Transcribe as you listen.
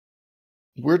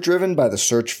We're driven by the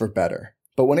search for better.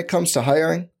 But when it comes to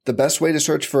hiring, the best way to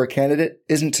search for a candidate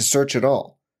isn't to search at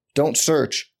all. Don't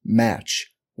search,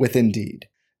 match with Indeed.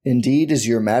 Indeed is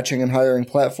your matching and hiring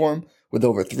platform with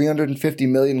over 350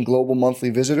 million global monthly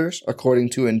visitors,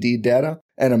 according to Indeed data,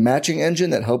 and a matching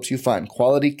engine that helps you find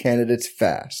quality candidates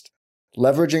fast.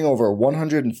 Leveraging over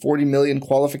 140 million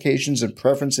qualifications and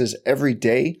preferences every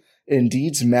day,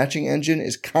 Indeed's matching engine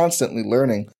is constantly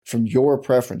learning from your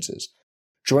preferences.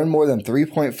 Join more than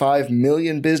 3.5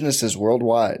 million businesses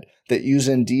worldwide that use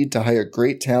Indeed to hire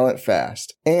great talent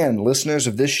fast. And listeners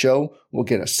of this show will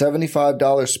get a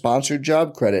 $75 sponsored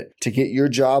job credit to get your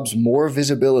jobs more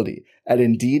visibility at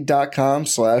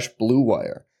Indeed.com/Blue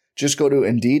Wire. Just go to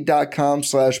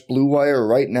Indeed.com/Blue Wire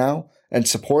right now and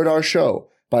support our show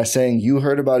by saying you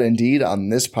heard about Indeed on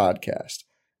this podcast.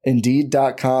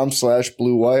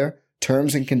 Indeed.com/Blue Wire.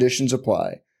 Terms and conditions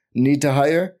apply. Need to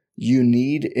hire? You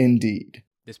need Indeed.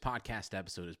 This podcast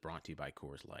episode is brought to you by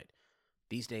Coors Light.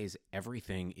 These days,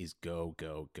 everything is go,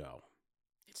 go, go.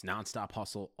 It's nonstop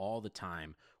hustle all the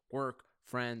time. Work,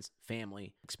 friends,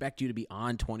 family, expect you to be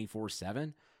on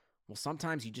 24/7. Well,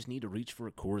 sometimes you just need to reach for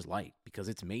a Coors Light because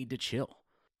it's made to chill.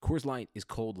 Coors Light is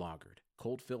cold lagered,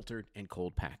 cold filtered, and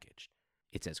cold packaged.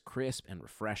 It's as crisp and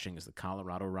refreshing as the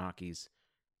Colorado Rockies.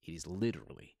 It is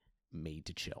literally made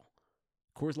to chill.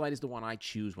 Coors Light is the one I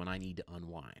choose when I need to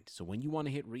unwind. So when you want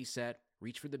to hit reset,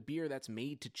 reach for the beer that's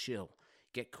made to chill.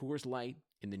 Get Coors Light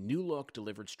in the new look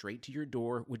delivered straight to your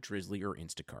door with Drizzly or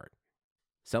Instacart.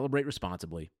 Celebrate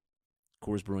responsibly.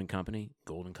 Coors Brewing Company,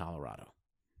 Golden, Colorado.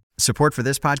 Support for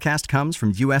this podcast comes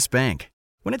from U.S. Bank.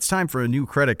 When it's time for a new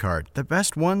credit card, the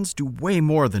best ones do way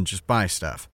more than just buy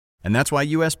stuff. And that's why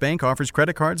U.S. Bank offers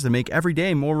credit cards that make every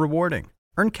day more rewarding.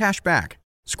 Earn cash back.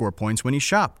 Score points when you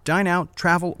shop, dine out,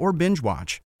 travel, or binge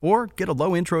watch. Or get a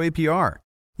low intro APR.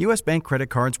 U.S. Bank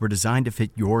credit cards were designed to fit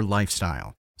your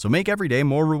lifestyle. So make every day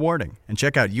more rewarding and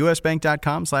check out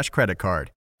usbank.com/credit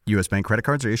card. U.S. Bank credit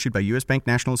cards are issued by U.S. Bank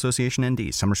National Association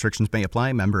ND. Some restrictions may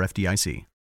apply. Member FDIC.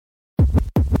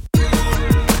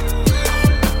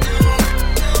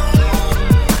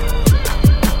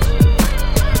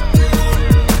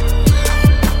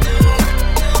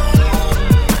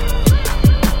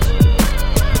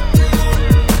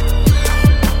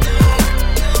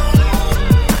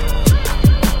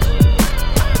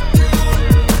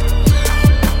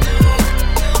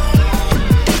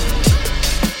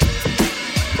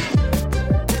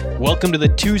 Welcome to the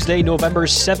Tuesday, November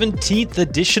 17th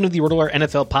edition of the RotoWire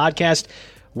NFL podcast.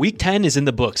 Week 10 is in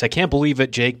the books. I can't believe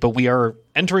it, Jake, but we are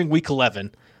entering week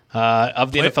 11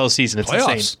 of the NFL season. It's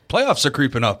insane. Playoffs are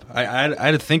creeping up. I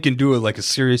had to think and do a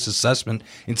serious assessment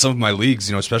in some of my leagues,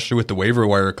 especially with the waiver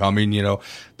wire coming.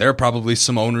 There are probably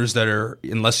some owners that are,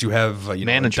 unless you have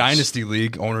a dynasty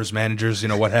league, owners, managers,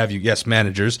 what have you. Yes,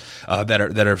 managers that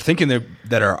are thinking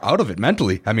that are out of it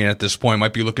mentally. I mean, at this point,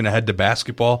 might be looking ahead to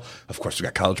basketball. Of course, we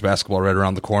got college basketball right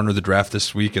around the corner. The draft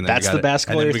this week, and then that's the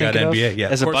basketball you're thinking of. NBA. Yeah,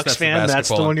 as a Bucks fan, that's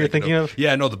the one you're thinking of.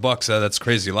 Yeah, no, the Bucks. That's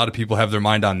crazy. A lot of people have their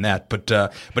mind on that, but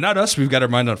not us. We've got our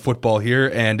mind on football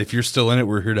here, and if you're still in it,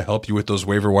 we're here to help you with those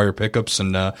waiver wire pickups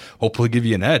and hopefully give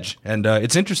you an edge. And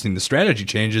it's interesting. The strategy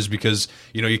changes because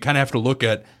you kind of have to look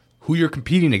at who you're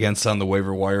competing against on the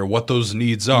waiver wire, what those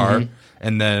needs are,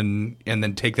 and then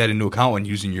take that into account when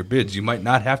using your bids. You might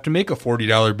not have to make a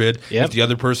 $40 bid if the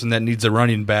other person that needs a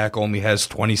running back only has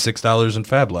 $26 in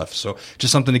fab left. So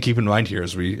just something to keep in mind here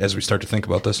as we start to think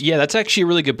about this. Yeah, that's actually a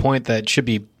really good point that should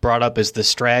be brought up as the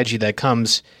strategy that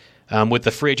comes with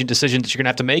the free agent decisions that you're going to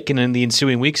have to make and in the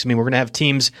ensuing weeks. I mean, we're going to have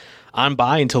teams on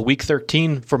bye until week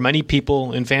 13. For many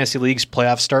people in fantasy leagues,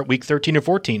 playoffs start week 13 or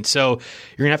 14. So you're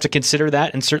going to have to consider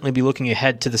that and certainly be looking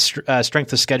ahead to the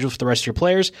strength of schedule for the rest of your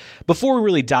players. Before we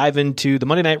really dive into the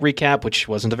Monday night recap, which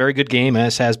wasn't a very good game,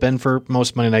 as has been for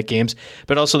most Monday night games,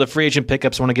 but also the free agent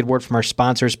pickups, I want to get word from our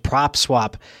sponsors,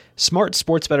 PropSwap. Smart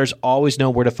sports bettors always know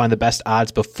where to find the best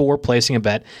odds before placing a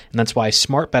bet, and that's why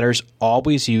smart bettors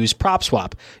always use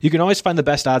PropSwap. You can always find the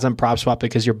best odds on PropSwap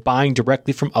because you're buying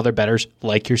directly from other bettors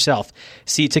like yourself.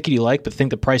 See a ticket you like but think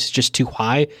the price is just too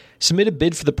high? Submit a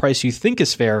bid for the price you think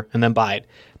is fair and then buy it.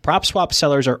 PropSwap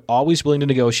sellers are always willing to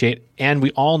negotiate, and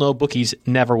we all know bookies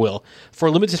never will. For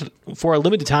a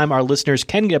limited time, our listeners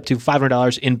can get up to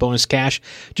 $500 in bonus cash.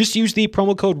 Just use the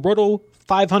promo code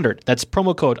ROTO500. That's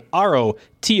promo code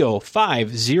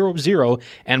ROTO500,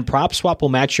 and PropSwap will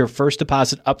match your first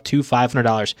deposit up to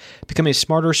 $500. Become a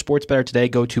smarter sports bettor today.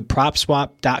 Go to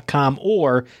PropSwap.com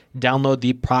or download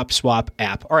the PropSwap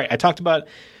app. All right, I talked about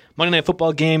Monday Night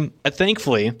Football game.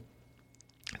 Thankfully,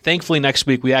 Thankfully, next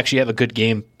week we actually have a good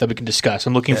game that we can discuss.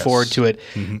 I'm looking forward to it.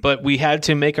 But we had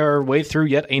to make our way through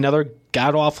yet another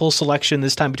god-awful selection,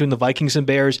 this time between the Vikings and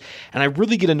Bears. And I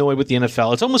really get annoyed with the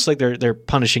NFL. It's almost like they're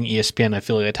punishing ESPN, I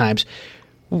feel like, at times.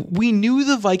 We knew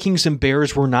the Vikings and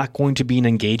Bears were not going to be an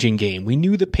engaging game. We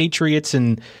knew the Patriots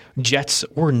and Jets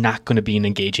were not going to be an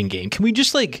engaging game. Can we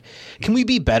just can we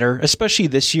be better, especially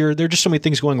this year? There are just so many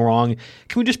things going wrong.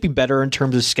 Can we just be better in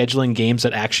terms of scheduling games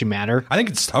that actually matter? I think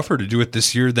it's tougher to do it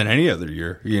this year than any other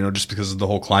year, just because of the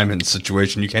whole climate and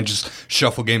situation. You can't just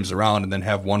shuffle games around and then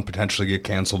have one potentially get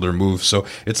canceled or moved. So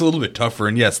it's a little bit tougher.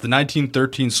 And yes, the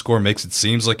 19-13 score makes it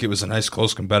seem like it was a nice,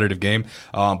 close, competitive game,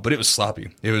 but it was sloppy.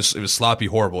 It was sloppy,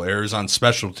 horrible errors on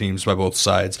special teams by both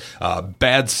sides,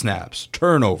 bad snaps,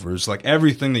 turnovers, like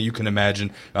everything that you can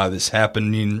imagine this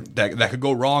happening that could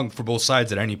go wrong for both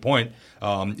sides at any point.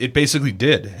 It basically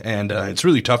did, and it's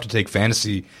really tough to take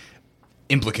fantasy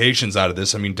implications out of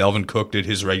this. I mean, Delvin Cook did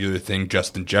his regular thing.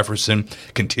 Justin Jefferson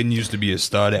continues to be a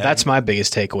stud. That's my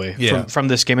biggest takeaway from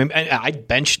this game. And I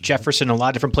benched Jefferson in a lot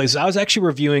of different places. I was actually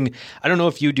reviewing, I don't know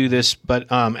if you do this,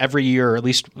 but every year, or at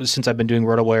least since I've been doing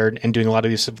RotoWire and doing a lot of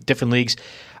these different leagues,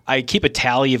 I keep a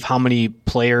tally of how many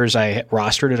players I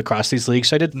rostered across these leagues.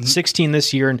 So I did 16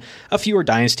 this year and a few are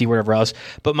Dynasty, whatever else.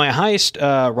 But my highest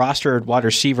rostered wide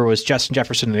receiver was Justin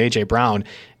Jefferson and A.J. Brown.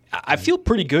 I feel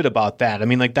pretty good about that. I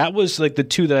mean, that was the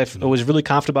two that I was really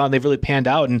confident about, and they've really panned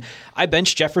out. And I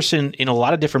benched Jefferson in a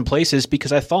lot of different places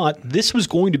because I thought this was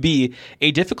going to be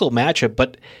a difficult matchup.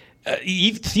 But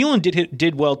Thielen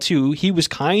did well too. He was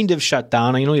kind of shut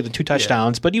down. I know he had the 2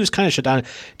 touchdowns, but he was kind of shut down.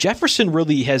 Jefferson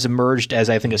really has emerged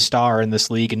as, I think, a star in this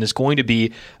league and is going to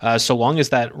be so long as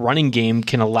that running game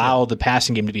can allow the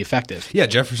passing game to be effective. Yeah,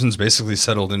 Jefferson's basically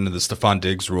settled into the Stephon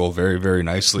Diggs role very, very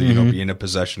nicely, being a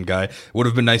possession guy. Would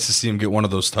have been nice to see him get one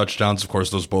of those touchdowns. Of course,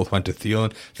 those both went to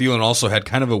Thielen. Thielen also had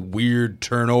kind of a weird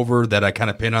turnover that I kind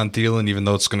of pin on Thielen, even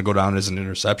though it's going to go down as an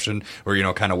interception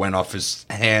where, kind of went off his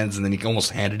hands and then he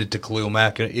almost handed it to Khalil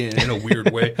Mack in a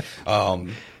weird way.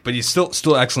 But he's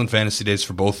still excellent fantasy days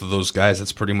for both of those guys.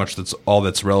 That's pretty much all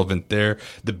that's relevant there.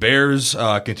 The Bears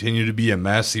continue to be a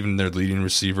mess. Even their leading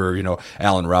receiver,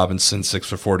 Allen Robinson, 6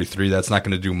 for 43. That's not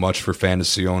going to do much for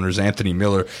fantasy owners. Anthony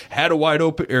Miller had a wide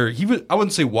open, or I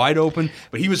wouldn't say wide open,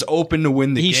 but he was open to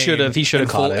win the game. He should have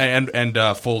caught it. And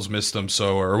Foles missed him.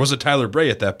 So, or was it Tyler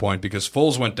Bray at that point? Because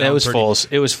Foles went down. It was Foles.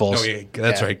 Oh, yeah,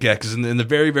 that's right. Yeah, because in the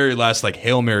very, very last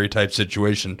Hail Mary type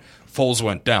situation, Foles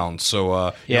went down.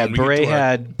 So Bray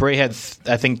had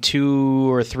I think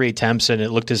 2 or 3 attempts, and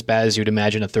it looked as bad as you'd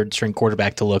imagine a third string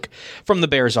quarterback to look from the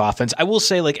Bears offense. I will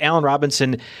say, Allen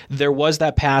Robinson, there was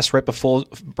that pass right before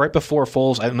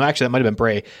Foles. Actually, that might have been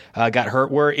Bray got hurt,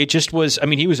 where it just was. I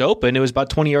mean, he was open. It was about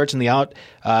 20 yards in the out.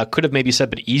 Could have maybe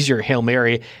set an easier Hail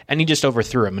Mary, and he just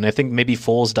overthrew him. And I think maybe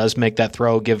Foles does make that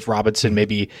throw, give Robinson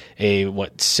maybe a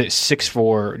 6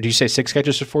 for. Do you say 6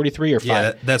 catches for 43 or 5?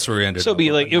 Yeah, that's where we ended. So it'd be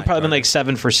it would probably been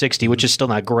 7 for 60, which is still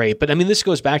not great. But I mean, this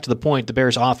goes back to the point: the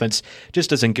Bears' offense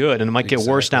just isn't good, and it might get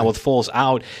worse now with Foles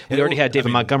out. We already had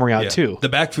David Montgomery out too. The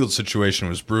backfield situation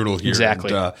was brutal here.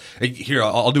 Exactly. And, here,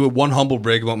 I'll do one humble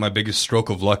brag about my biggest stroke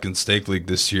of luck in Stake League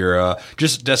this year.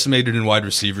 Just decimated in wide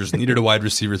receivers. Needed a wide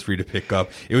receiver 3 to pick up.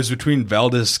 It was between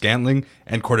Valdez-Scantling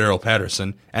and Cordero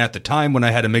Patterson. And at the time when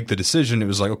I had to make the decision, it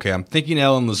was like, okay, I'm thinking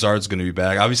Allen Lazard's going to be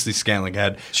back. Obviously, Scantling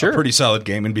had a pretty solid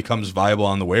game and becomes viable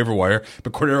on the waiver wire.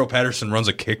 But Cordero Patterson runs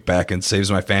a kickback and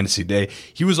saves my fantasy day.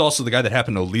 He was also the guy that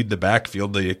happened to lead the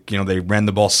backfield. They ran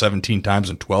the ball 17 times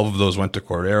and 12 of those went to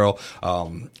Cordero.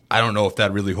 I don't know if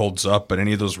that really holds up, but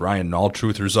any of those Ryan Nall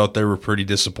truthers out there were pretty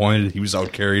disappointed. He was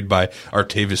outcarried by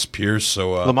Artavis Pierce.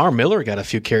 So Lamar Miller got a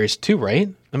few carries too, right?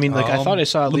 I mean, I thought I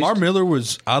saw Lamar Miller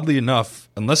was, oddly enough,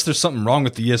 unless there's something wrong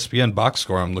with the ESPN box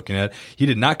score I'm looking at, he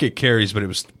did not get carries,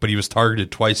 but he was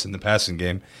targeted twice in the passing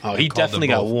game. Oh, he definitely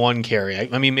got 1 carry.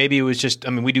 I mean, maybe it was just.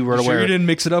 I mean, we do RotoWire. Sure, you didn't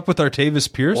mix it up with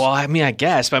Artavis Pierce? Well, I mean, I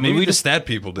guess, but maybe the stat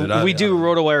people did. We do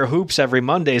RotoWire hoops every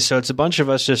Monday, so it's a bunch of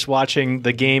us just watching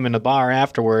the game in the bar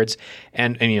afterwards,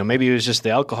 and maybe it was just the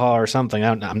alcohol or something.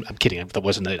 I'm kidding. That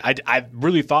wasn't it. I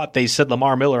really thought they said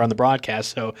Lamar Miller on the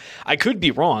broadcast, so I could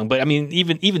be wrong. But I mean,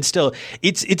 even still.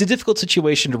 It's a difficult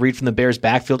situation to read from the Bears'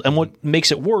 backfield, and what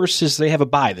makes it worse is they have a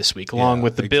bye this week, along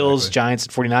with the Bills, Giants,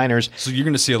 and 49ers. So you're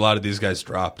going to see a lot of these guys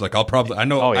drop.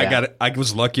 I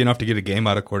was lucky enough to get a game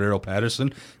out of Cordero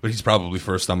Patterson, but he's probably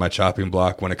first on my chopping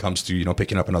block when it comes to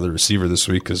picking up another receiver this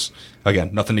week because,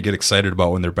 again, nothing to get excited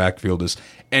about when their backfield is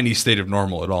any state of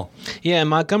normal at all. Yeah,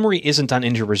 Montgomery isn't on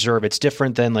injured reserve. It's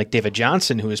different than David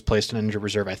Johnson, who is placed on injured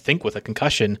reserve, I think, with a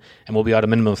concussion and will be out a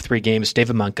minimum of 3 games.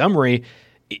 David Montgomery,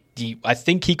 I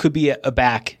think he could be a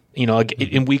back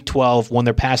in week 12, when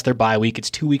they're past their bye week, it's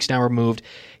 2 weeks now removed.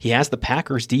 He has the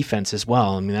Packers defense as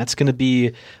well. I mean, that's going to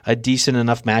be a decent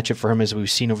enough matchup for him as we've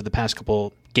seen over the past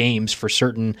couple games for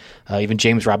certain. Even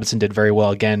James Robinson did very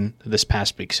well again this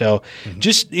past week. So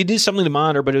just it is something to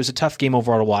monitor, but it was a tough game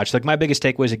overall to watch. Like my biggest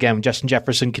takeaway is, again, Justin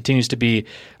Jefferson continues to be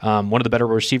one of the better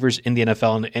receivers in the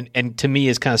NFL and to me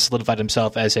has kind of solidified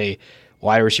himself as a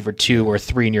wide receiver 2 or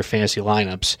 3 in your fantasy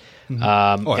lineups.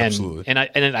 Absolutely. And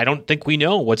I don't think we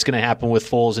know what's going to happen with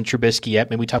Foles and Trubisky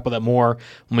yet. Maybe we talk about that more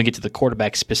when we get to the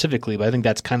quarterback specifically, but I think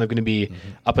that's kind of going to be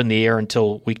up in the air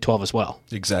until week 12 as well.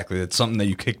 Exactly. It's something that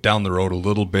you kick down the road a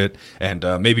little bit and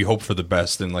maybe hope for the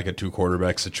best in like a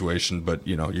 2-quarterback situation, but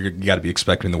you got to be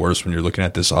expecting the worst when you're looking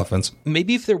at this offense.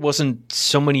 Maybe if there wasn't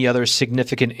so many other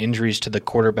significant injuries to the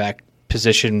quarterback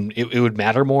position, it would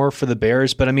matter more for the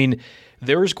Bears, but I mean,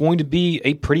 there's going to be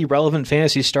a pretty relevant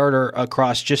fantasy starter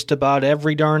across just about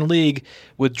every darn league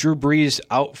with Drew Brees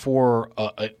out for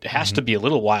it has to be a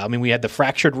little while. I mean, we had the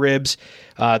fractured ribs.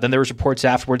 Then there was reports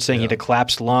afterwards saying he had a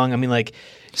collapsed lung. I mean, like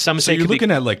some say you're looking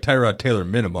at like Tyrod Taylor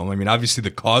minimum. I mean, obviously the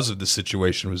cause of the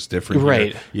situation was different,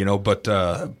 right? Here,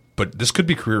 but this could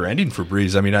be career-ending for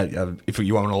Brees. I mean, if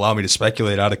you want to allow me to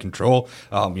speculate out of control,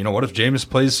 what if Jameis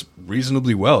plays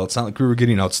reasonably well? It's not like we were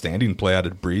getting outstanding play out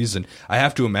of Brees, and I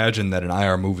have to imagine that an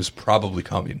IR move is probably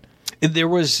coming. There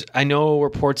was, I know,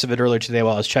 reports of it earlier today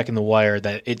while I was checking the wire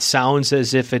that it sounds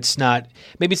as if it's not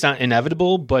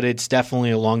inevitable, but it's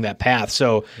definitely along that path.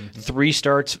 So 3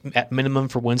 starts at minimum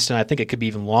for Winston. I think it could be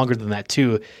even longer than that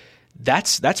too.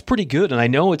 That's pretty good, and I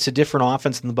know it's a different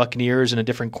offense than the Buccaneers and a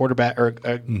different quarterback or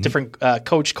a different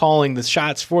coach calling the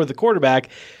shots for the quarterback.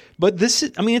 But this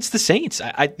is, I mean, it's the Saints.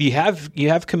 You have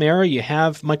Kamara, you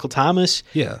have Michael Thomas.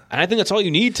 Yeah. And I think that's all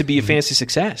you need to be a fantasy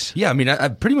success. Yeah, I mean,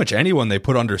 pretty much anyone they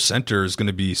put under center is going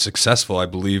to be successful, I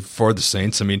believe, for the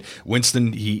Saints. I mean,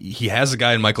 Winston, he has a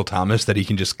guy in Michael Thomas that he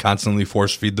can just constantly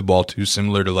force feed the ball to,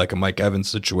 similar to like a Mike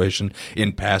Evans situation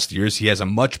in past years. He has a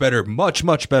much better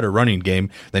running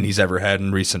game than he's ever had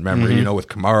in recent memory. With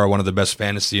Kamara, one of the best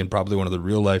fantasy and probably one of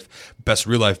the best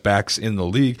real life backs in the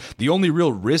league. The only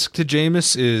real risk to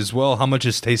Jameis is, well, how much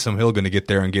is Taysom Hill going to get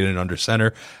there and get in under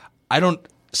center? I don't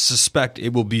suspect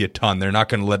it will be a ton. They're not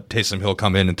going to let Taysom Hill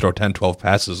come in and throw 10, 12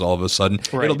 passes all of a sudden.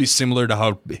 Right. It'll be similar to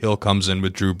how Hill comes in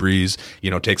with Drew Brees,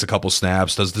 takes a couple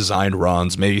snaps, does designed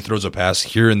runs, maybe throws a pass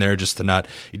here and there just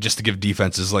to give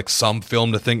defenses like some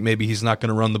film to think maybe he's not going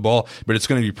to run the ball, but it's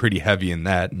going to be pretty heavy in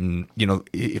that. And,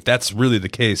 if that's really the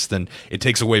case, then it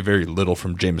takes away very little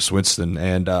from Jameis Winston.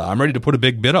 And I'm ready to put a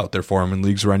big bid out there for him in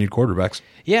leagues where I need quarterbacks.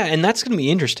 Yeah, and that's going to be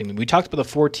interesting. We talked about the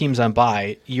 4 teams on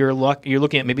bye. You're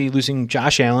looking at maybe losing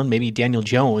Josh Allen, maybe Daniel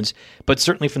Jones, but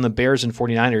certainly from the Bears and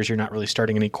 49ers, you're not really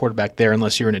starting any quarterback there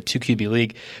unless you're in a 2 QB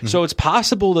league. So it's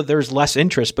possible that there's less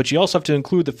interest, but you also have to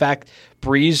include the fact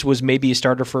Breeze was maybe a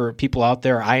starter for people out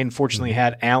there. I unfortunately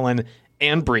had Allen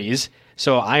and Breeze.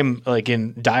 So I'm like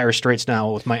in dire straits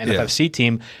now with my NFFC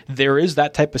team. There is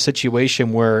that type of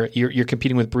situation where you're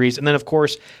competing with Breeze. And then, of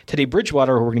course, Teddy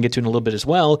Bridgewater, who we're going to get to in a little bit as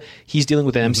well, he's dealing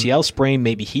with an MCL sprain.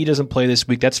 Maybe he doesn't play this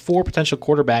week. That's 4 potential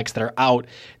quarterbacks that are out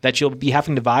that you'll be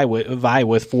having to vie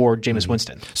with for Jameis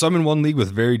Winston. So I'm in one league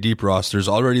with very deep rosters,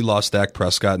 already lost Dak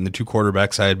Prescott, and the 2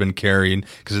 quarterbacks I had been carrying,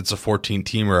 because it's a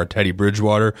 14-teamer, are Teddy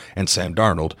Bridgewater and Sam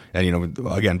Darnold. And,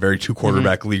 again, very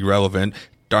 2-quarterback league relevant.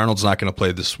 Darnold's not going to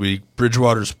play this week.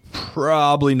 Bridgewater's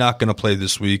probably not going to play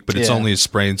this week, but it's only a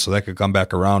sprain, so that could come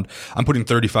back around. I'm putting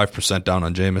 35% down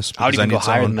on Jameis. I would even go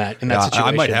higher than that in that situation.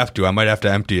 I might have to. I might have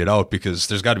to empty it out because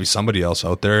there's got to be somebody else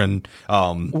out there. And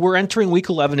we're entering Week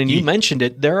 11, and you mentioned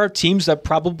it. There are teams that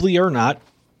probably are not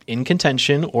in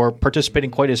contention or participating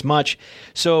quite as much.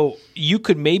 So you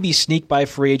could maybe sneak by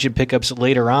free agent pickups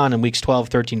later on in weeks 12,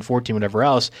 13, 14, whatever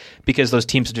else, because those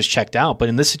teams have just checked out. But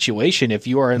in this situation, if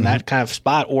you are in that kind of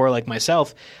spot, or like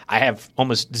myself, I have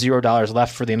almost $0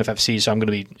 left for the NFFC, so I'm going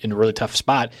to be in a really tough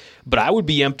spot. But I would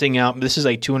be emptying out. This is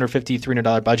a $250,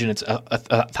 $300 budget. It's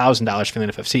 $1,000 for the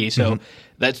NFFC. So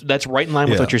that's right in line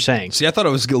with what you're saying. See, I thought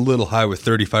it was a little high with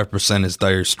 35% as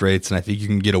dire straits, and I think you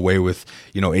can get away with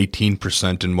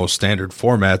 18% in most standard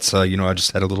formats. I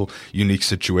just had a little unique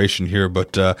situation here,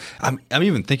 but I'm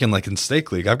even thinking like in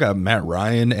Stake League, I've got Matt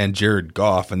Ryan and Jared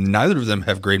Goff, and neither of them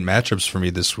have great matchups for me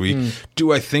this week.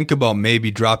 Do I think about maybe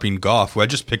dropping Goff, who I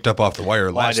just picked up off the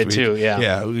wire last week? I did too, yeah.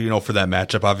 Yeah, for that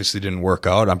matchup, obviously didn't work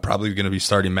out. I'm probably going to be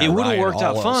starting Matt Ryan. It would have worked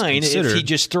out fine if he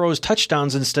just throws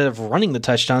touchdowns instead of running the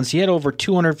touchdowns. He had over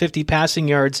 250 passing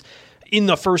yards in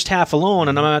the first half alone,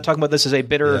 and I'm not talking about this as a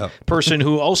bitter person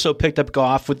who also picked up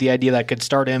Goff with the idea that I could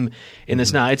start him in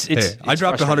this now. It's I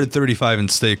dropped 135 in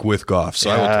stake with Goff, so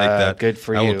I will take that. Good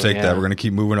for you. I will take that. We're going to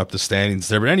keep moving up the standings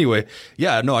there. But anyway,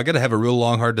 I got to have a real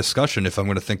long, hard discussion if I'm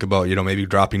going to think about, maybe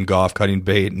dropping Goff, cutting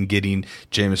bait, and getting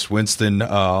Jameis Winston.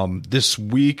 This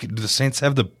week, do the Saints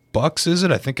have the Bucks? Is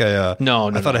it? I think I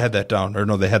thought I had that down, or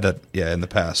no, they had that in the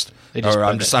past.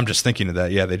 I'm just thinking of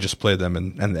that. Yeah, they just played them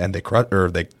and they crushed,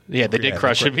 or they did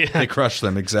crush them. They crushed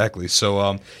them exactly.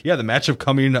 So the matchup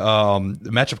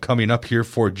coming up here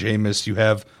for Jameis, you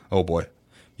have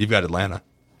you've got Atlanta.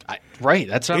 Right,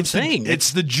 that's what I'm saying.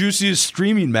 It's the juiciest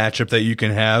streaming matchup that you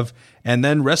can have. And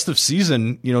then rest of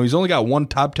season, he's only got one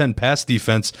top 10 pass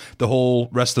defense the whole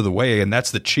rest of the way, and that's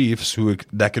the Chiefs, who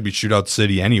that could be shootout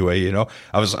city anyway.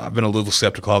 I've been a little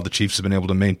skeptical how the Chiefs have been able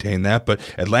to maintain that, but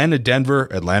Atlanta, Denver,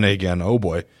 Atlanta again. Oh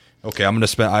boy. Okay,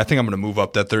 I think I'm going to move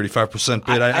up that 35%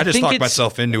 bid. I just talked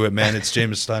myself into it, man. It's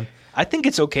Jameis time. I think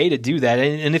it's okay to do that.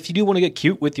 And if you do want to get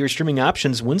cute with your streaming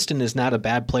options, Winston is not a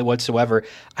bad play whatsoever.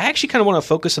 I actually kind of want to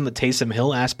focus on the Taysom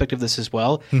Hill aspect of this as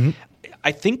well. Mm-hmm.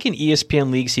 I think in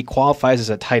ESPN leagues he qualifies as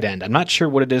a tight end. I'm not sure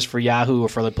what it is for Yahoo or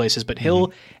for other places, but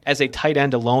Hill as a tight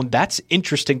end alone, that's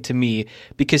interesting to me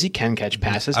because he can catch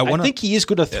passes. I think he is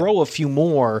going to throw a few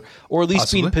more, or at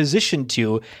least be in position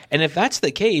to. And if that's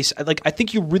the case, I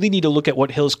think you really need to look at what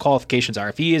Hill's qualifications are.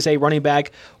 If he is a running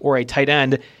back or a tight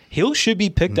end, Hill should be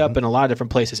picked up in a lot of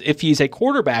different places. If he's a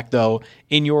quarterback, though,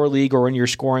 in your league or in your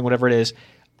scoring, whatever it is,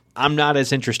 I'm not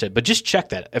as interested. But just check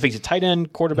that. If he's a tight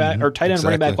end quarterback or tight end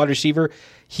running back wide receiver,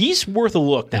 he's worth a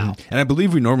look now. And I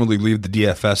believe we normally leave the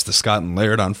DFS to Scott and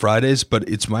Laird on Fridays, but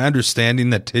it's my understanding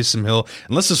that Taysom Hill,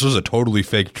 unless this was a totally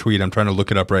fake tweet, I'm trying to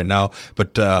look it up right now,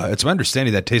 but it's my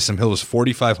understanding that Taysom Hill is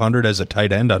 4,500 as a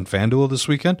tight end on FanDuel this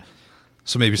weekend.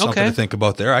 So maybe something to think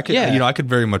about there. I could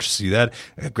very much see that.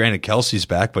 Granted, Kelsey's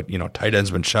back, but what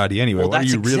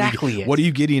are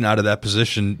you getting out of that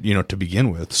position, to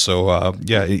begin with? So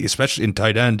especially in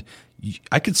tight end,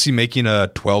 I could see making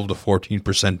a 12 to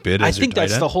 14% bid. I think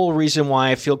that's the whole reason why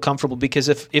I feel comfortable, because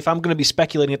if I'm going to be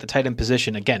speculating at the tight end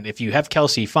position, again, if you have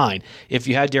Kelsey, fine. If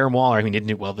you had Darren Waller, he didn't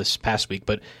do well this past week,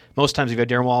 but most times if you have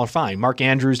Darren Waller, fine. Mark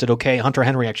Andrews did okay. Hunter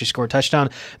Henry actually scored a touchdown.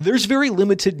 There's very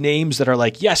limited names that are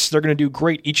like, yes, they're going to do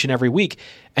great each and every week.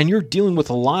 And you're dealing with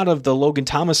a lot of the Logan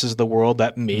Thomases of the world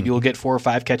that maybe will get 4 or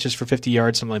 5 catches for 50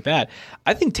 yards, something like that.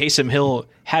 I think Taysom Hill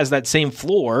has that same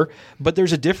floor, but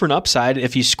there's a different upside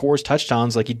if he scores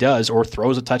touchdowns like he does or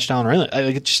throws a touchdown or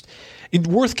anything. It's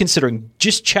worth considering.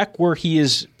 Just check where he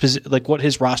is, what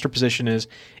his roster position is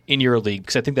in your league,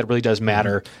 because I think that really does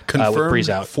matter. Confirmed with Breeze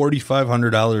out.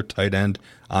 $4,500 tight end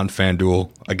on FanDuel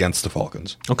against the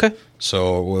Falcons. Okay.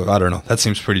 So, I don't know. That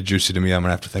seems pretty juicy to me. I'm going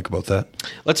to have to think about that.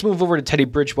 Let's move over to Teddy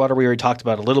Bridgewater. We already talked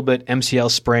about it a little bit.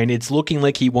 MCL sprain. It's looking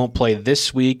like he won't play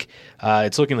this week.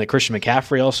 It's looking like Christian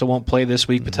McCaffrey also won't play this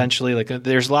week, potentially.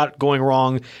 There's a lot going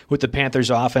wrong with the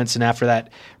Panthers' offense, and after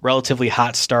that relatively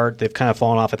hot start, they've kind of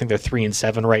fallen off. I think they're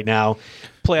 3-7 right now.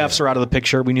 Playoffs are out of the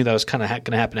picture. We knew that was kind of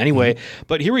going to happen anyway.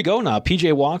 But here we go now.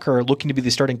 P.J. Walker looking to be the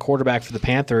starting quarterback for the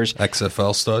Panthers.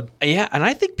 XFL stud. Yeah, and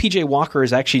I think P.J. Walker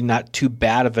is actually not too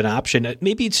bad of an option.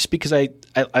 Maybe it's just because I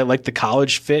like the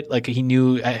college fit. Like, he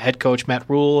knew head coach Matt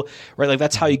Rule, right? Like,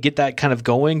 that's how you get that kind of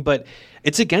going. But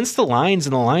it's against the Lions,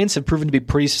 and the Lions have proven to be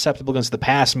pretty susceptible against the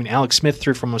pass. I mean, Alex Smith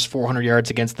threw for almost 400 yards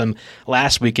against them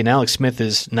last week, and Alex Smith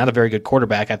is not a very good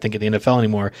quarterback, I think, in the NFL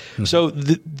anymore. Mm-hmm. So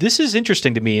this is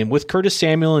interesting to me. And with Curtis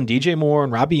Samuel and DJ Moore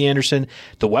and Robbie Anderson,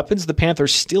 the weapons the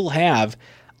Panthers still have,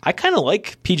 I kind of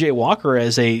like P.J. Walker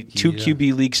as a 2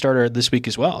 QB league starter this week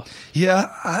as well.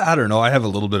 Yeah, I don't know. I have a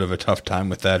little bit of a tough time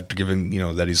with that, given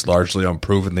that he's largely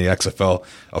unproven. The XFL,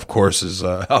 of course, is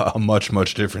a much,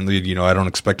 much different league. I don't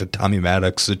expect a Tommy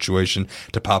Maddox situation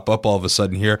to pop up all of a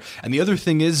sudden here. And the other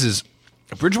thing is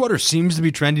Bridgewater seems to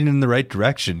be trending in the right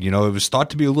direction. It was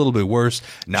thought to be a little bit worse.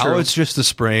 Now It's just a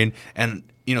sprain. And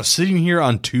sitting here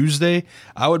on Tuesday,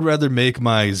 I would rather make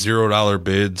my $0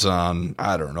 bids on,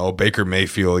 I don't know, Baker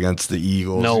Mayfield against the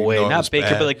Eagles. No way, not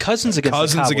Baker, but Cousins against the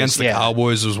Cowboys. Cousins against the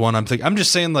Cowboys was one I'm thinking. I'm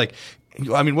just saying,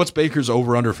 what's Baker's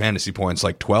over-under fantasy points?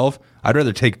 12? I'd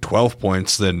rather take 12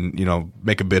 points than,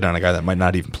 make a bid on a guy that might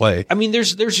not even play. I mean,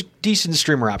 there's decent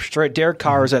streamer options, right? Derek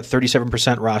Carr is at 37%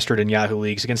 rostered in Yahoo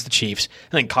leagues against the Chiefs.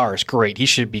 I think Carr is great. He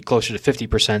should be closer to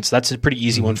 50%, so that's a pretty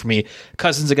easy one for me.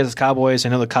 Cousins against the Cowboys. I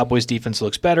know the Cowboys defense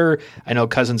looks better. I know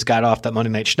Cousins got off that Monday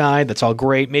night schneid. That's all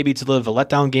great. Maybe it's a little bit of a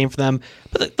letdown game for them,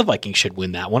 but the Vikings should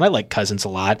win that one. I like Cousins a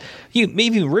lot.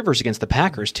 Maybe Rivers against the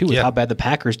Packers, too, with how bad the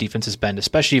Packers defense has been,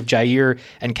 especially if Jair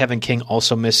and Kevin King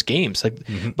also miss games.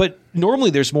 But normally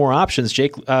there's more options.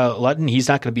 Jake Luton, he's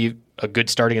not going to be a good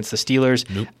start against the Steelers.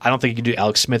 Nope. I don't think you can do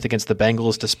Alex Smith against the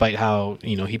Bengals, despite how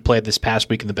he played this past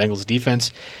week in the Bengals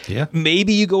defense. Yeah.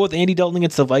 Maybe you go with Andy Dalton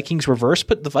against the Vikings reverse,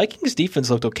 but the Vikings defense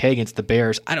looked okay against the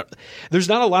Bears. There's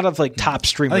not a lot of top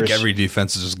streamers. I think every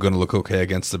defense is going to look okay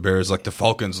against the Bears. Like the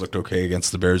Falcons looked okay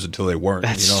against the Bears until they weren't.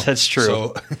 That's true.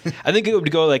 So I think it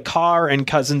would go like Carr and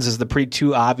Cousins as the pretty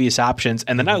two obvious options,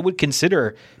 and then I would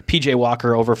consider P.J.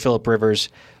 Walker over Phillip Rivers.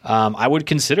 I would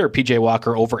consider P.J.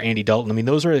 Walker over Andy Dalton. I mean,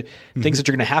 those are things that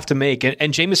you're going to have to make.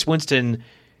 And Jameis Winston,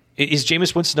 is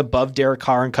Jameis Winston above Derek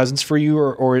Carr and Cousins for you,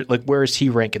 or like where is he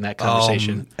rank in that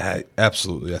conversation?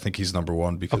 Absolutely. I think he's number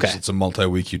one because it's a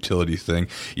multi-week utility thing.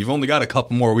 You've only got a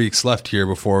couple more weeks left here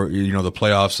before the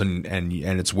playoffs and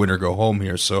it's win or go home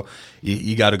here. So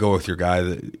you got to go with your guy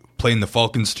that playing the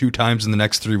Falcons 2 times in the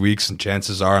next 3 weeks, and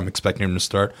chances are I'm expecting him to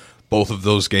start both of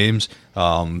those games.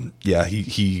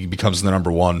 He becomes the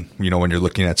number one, when you're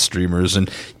looking at streamers. And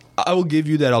I will give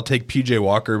you that. I'll take P.J.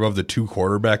 Walker above the 2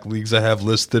 quarterback leagues I have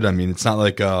listed. I mean, it's not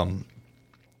like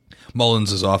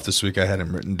Mullins is off this week. I had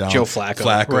him written down. Joe Flacco.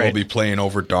 Right. Will be playing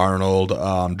over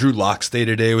Darnold. Drew Lock's day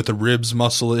today with the ribs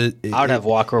muscle. I would have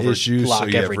Walker over issues.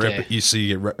 Lock every day. You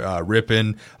see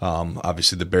Rippin.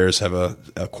 Obviously, the Bears have a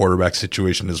quarterback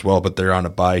situation as well, but they're on a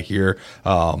bye here.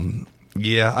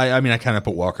 I mean, I kind of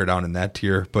put Walker down in that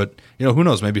tier, but who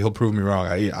knows? Maybe he'll prove me wrong.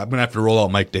 I'm gonna have to roll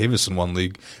out Mike Davis in one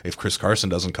league if Chris Carson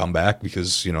doesn't come back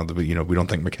because we don't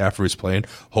think McCaffrey's playing.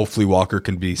 Hopefully, Walker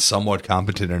can be somewhat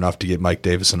competent enough to get Mike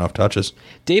Davis enough touches.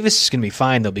 Davis is gonna be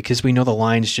fine though because we know the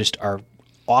Lions just are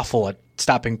awful at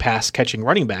stopping pass catching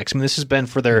running backs. I mean, this has been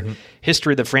for their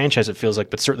history of the franchise, it feels like,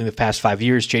 but certainly the past 5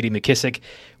 years. J.D. McKissick,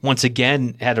 once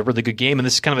again, had a really good game, and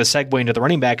this is kind of a segue into the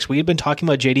running backs. We had been talking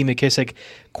about J.D. McKissick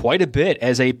quite a bit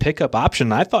as a pickup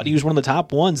option. I thought he was one of the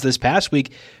top ones this past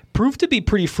week. Proved to be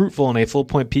pretty fruitful in a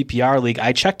full-point PPR league.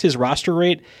 I checked his roster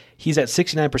rate. He's at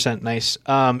 69% nice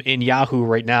in Yahoo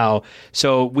right now,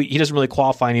 so he doesn't really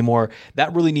qualify anymore.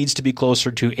 That really needs to be closer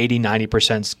to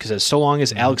 80-90% because so long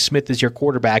as Alex Smith is your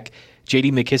quarterback,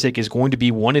 J.D. McKissick is going to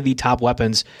be one of the top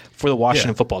weapons for the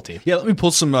Washington football team. Yeah, let me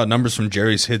pull some numbers from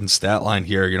Jerry's hidden stat line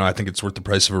here. I think it's worth the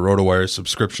price of a RotoWire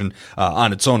subscription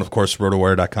on its own. Of course,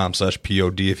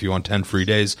 rotowire.com/POD if you want 10 free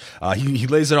days. He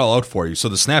lays it all out for you. So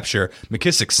the snap share,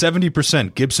 McKissick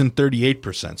 70%, Gibson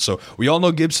 38%. So we all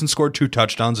know Gibson scored 2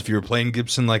 touchdowns. If you were playing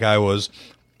Gibson like I was,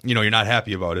 you're not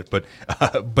happy about it, but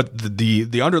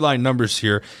the underlying numbers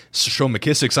here show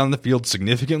McKissick's on the field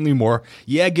significantly more.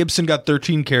 Yeah, Gibson got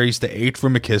 13 carries to 8 for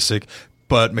McKissick,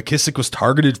 but McKissick was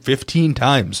targeted 15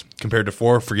 times compared to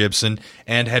 4 for Gibson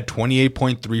and had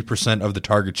 28.3% of the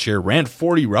target share, ran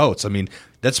 40 routes. I mean,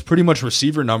 that's pretty much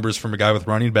receiver numbers from a guy with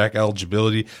running back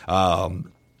eligibility.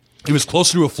 He was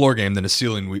closer to a floor game than a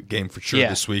ceiling game for sure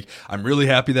this week. I'm really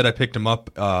happy that I picked him up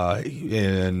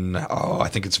in I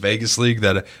think it's Vegas League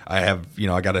that I have.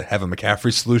 I got to have a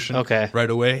McCaffrey solution right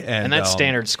away, and that's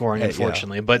standard scoring,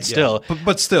 unfortunately. But still,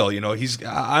 but still, he's.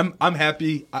 I'm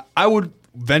happy. I would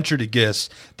venture to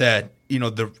guess that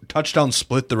the touchdown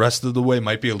split the rest of the way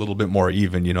might be a little bit more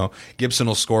even. Gibson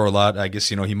will score a lot. I guess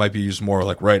he might be used more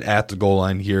like right at the goal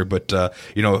line here, but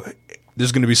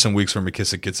there's going to be some weeks where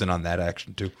McKissick gets in on that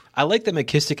action too. I like that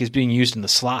McKissick is being used in the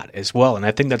slot as well, and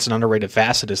I think that's an underrated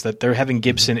facet is that they're having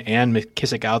Gibson and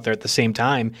McKissick out there at the same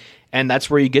time, and that's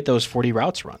where you get those 40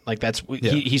 routes run. Like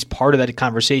he's part of that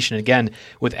conversation. Again,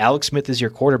 with Alex Smith as your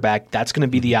quarterback, that's going to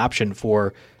be the option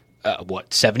for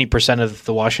 70% of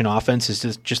the Washington offense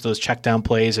is just those check down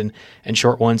plays and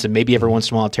short ones, and maybe every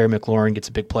once in a while Terry McLaurin gets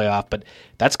a big playoff, but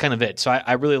that's kind of it. So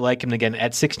I really like him again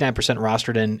at 69%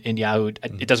 rostered in Yahoo.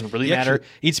 It doesn't really matter. It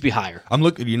needs to be higher. I'm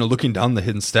looking down the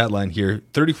hidden stat line here.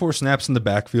 34 snaps in the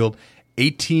backfield,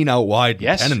 18 out wide,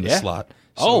 10 in the slot.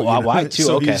 Wide too.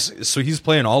 Okay. So he's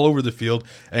playing all over the field.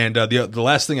 And the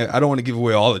last thing, I don't want to give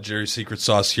away all the Jerry's secret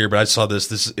sauce here, but I saw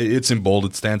this. It's in bold.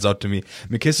 It stands out to me.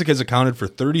 McKissick has accounted for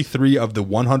 33 of the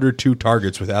 102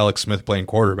 targets with Alex Smith playing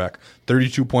quarterback,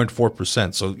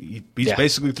 32.4%. So he's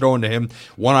basically throwing to him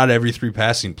 1 out of every 3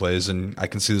 passing plays. And I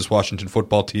can see this Washington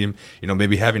football team,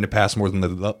 maybe having to pass more than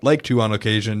they like to on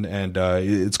occasion. And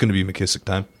it's going to be McKissick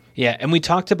time. Yeah, and we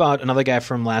talked about another guy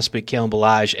from last week, Kalen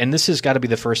Ballage, and this has got to be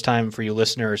the first time for you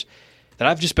listeners that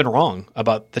I've just been wrong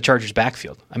about the Chargers'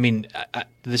 backfield. I mean,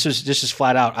 this is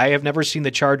flat out. I have never seen the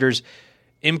Chargers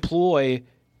employ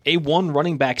a 1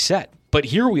 running back set. But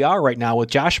here we are right now with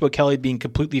Joshua Kelly being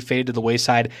completely faded to the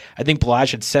wayside. I think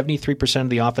Ballage had 73% of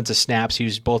the offensive snaps. He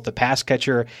was both the pass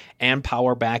catcher and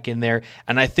power back in there.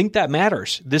 And I think that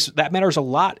matters. That matters a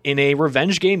lot in a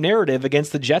revenge game narrative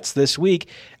against the Jets this week.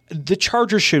 The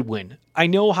Chargers should win. I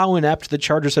know how inept the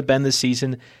Chargers have been this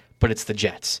season, but it's the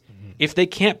Jets. if they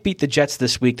can't beat the Jets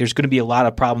this week, there's going to be a lot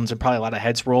of problems and probably a lot of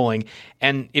heads rolling.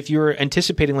 And if you're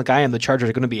anticipating, like I am, the Chargers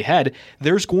are going to be ahead,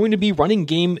 there's going to be running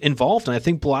game involved. And I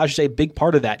think Ballage is a big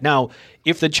part of that. Now,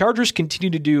 if the Chargers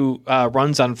continue to do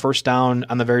runs on first down,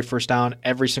 on the very first down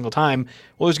every single time,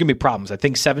 well, there's going to be problems. I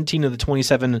think 17 of the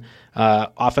 27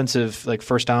 offensive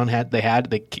first down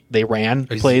they ran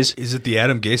plays. Is it the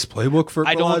Adam Gase playbook for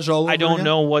Ballage all over I don't again?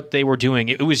 know what they were doing.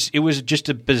 It was just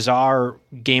a bizarre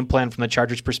game plan from the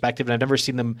Chargers' perspective, and I've never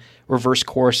seen them reverse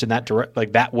course in that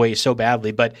that way so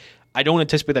badly. But I don't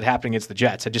anticipate that happening against the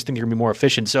Jets. I just think they're going to be more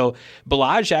efficient. So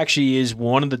Ballage actually is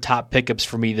one of the top pickups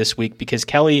for me this week because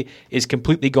Kelly is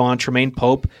completely gone. Tremaine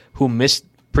Pope, who missed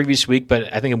previous week,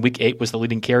 but I think in week 8 was the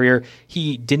leading carrier,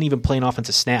 he didn't even play an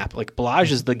offensive snap.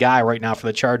 Ballage is the guy right now for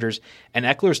the Chargers, and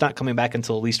Eckler's not coming back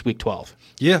until at least week 12.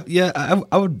 Yeah,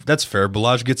 I would. That's fair.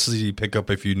 Ballage gets the pickup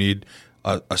if you need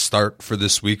a start for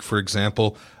this week, for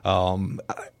example.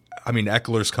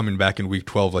 Eckler's coming back in week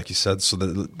 12, like you said, so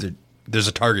there's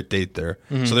a target date there.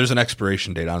 Mm-hmm. So there's an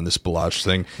expiration date on this Ballage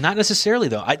thing. Not necessarily,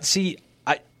 though.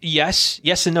 Yes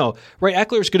and no. Right,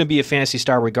 Eckler's going to be a fantasy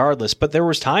star regardless, but there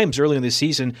was times early in the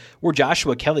season where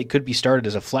Joshua Kelly could be started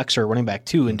as a flex or running back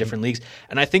too in different leagues,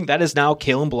 and I think that is now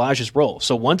Kalen Ballage's role.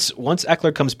 So once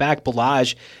Eckler comes back,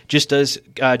 Ballage just does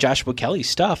Joshua Kelly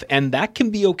stuff, and that can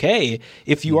be okay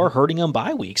if you are hurting on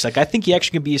bye weeks. I think he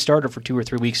actually can be a starter for 2 or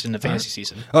 3 weeks in the fantasy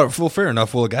season. Oh, well, fair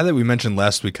enough. Well, a guy that we mentioned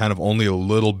last week kind of only a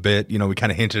little bit, we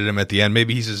kind of hinted at him at the end.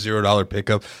 Maybe he's a $0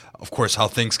 pickup. Of course, how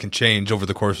things can change over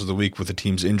the course of the week with the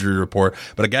team's injury report.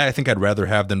 But a guy I think I'd rather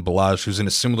have than Ballage, who's in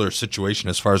a similar situation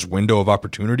as far as window of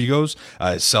opportunity goes,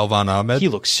 is Salvon Ahmed. He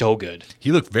looks so good.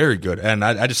 He looked very good, and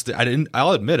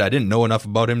I'll admit I didn't know enough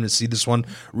about him to see this one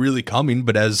really coming.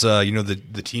 But as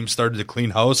the team started to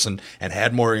clean house and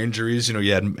had more injuries,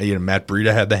 you had Matt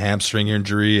Breida had the hamstring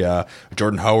injury.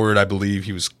 Jordan Howard, I believe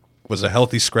he was a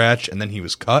healthy scratch, and then he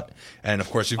was cut. And of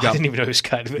course, you've got. I didn't even know he was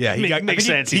cut. Yeah, makes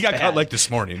sense. He got cut this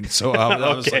morning, so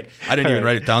I was okay. I didn't even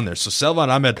write it down there. So Salvon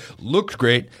Ahmed looked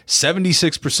great,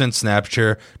 76% snap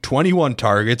share, 21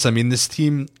 targets. This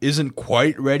team isn't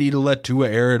quite ready to let Tua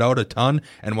air it out a ton,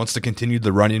 and wants to continue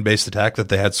the running-based attack that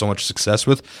they had so much success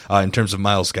with in terms of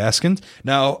Myles Gaskin.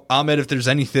 Now, Ahmed, if there's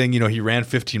anything, he ran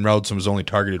 15 routes and was only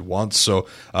targeted once, so.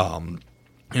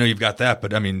 You've got that,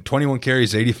 but 21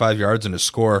 carries, 85 yards, and a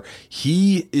score.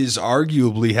 He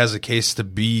arguably has a case to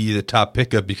be the top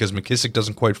pickup because McKissick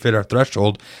doesn't quite fit our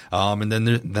threshold. And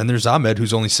then there's Ahmed,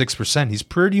 who's only 6%. He's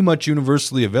pretty much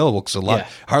universally available because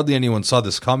hardly anyone saw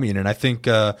this coming. And I think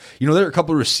there are a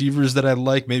couple of receivers that I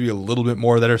like, maybe a little bit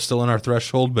more that are still in our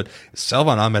threshold. But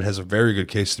Salvon Ahmed has a very good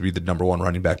case to be the number 1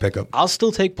 running back pickup. I'll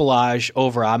still take Ballage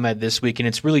over Ahmed this week, and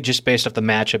it's really just based off the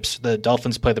matchups. The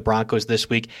Dolphins play the Broncos this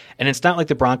week, and it's not like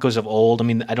the Broncos of old.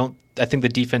 I think the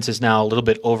defense is now a little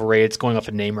bit overrated. It's going off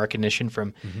of name recognition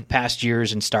from past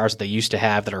years and stars that they used to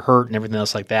have that are hurt and everything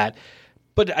else like that.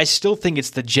 But I still think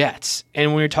it's the Jets.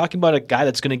 And when you're talking about a guy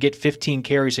that's going to get 15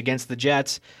 carries against the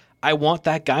Jets, I want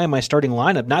that guy in my starting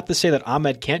lineup. Not to say that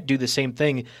Ahmed can't do the same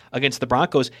thing against the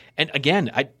Broncos. And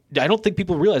again, I don't think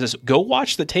people realize this. Go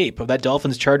watch the tape of that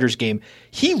Dolphins-Chargers game.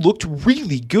 He looked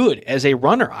really good as a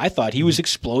runner. I thought he was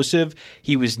explosive.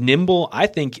 He was nimble. I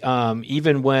think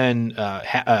even when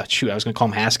I was going to call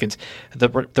him Haskins, the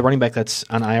running back that's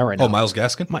on IR right now. Oh, Myles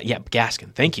Gaskin?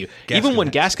 Gaskin. Thank you. Even when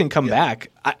Gaskin come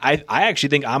back, I actually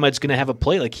think Ahmed's going to have a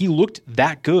play. He looked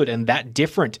that good and that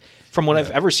different from what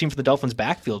I've ever seen from the Dolphins'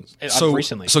 backfield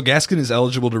recently. So Gaskin is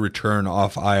eligible to return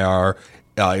off IR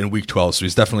in week 12, so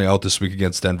he's definitely out this week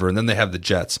against Denver, and then they have the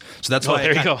Jets. So that's why.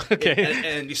 There you go.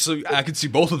 Okay, and so I could see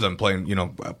both of them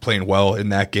playing well in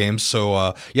that game.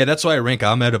 So that's why I rank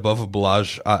Ahmed above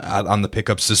Ballage on the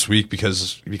pickups this week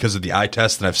because of the eye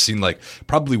test, and I've seen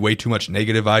probably way too much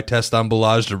negative eye test on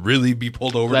Ballage to really be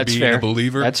pulled over to being a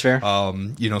believer. That's fair.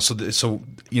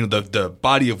 The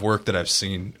body of work that I've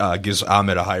seen gives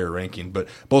Ahmed a higher ranking, but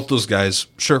both those guys,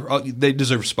 sure, they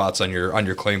deserve spots on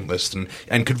your claim list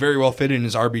and could very well fit in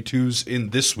his RB2s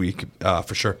in this week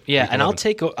for sure. Yeah, and I'll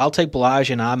take Ballage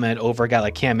and Ahmed over a guy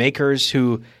like Cam Akers,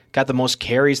 who got the most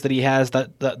carries that he has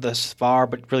thus far,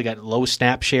 but really got low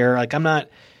snap share.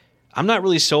 I'm not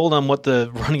really sold on what the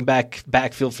running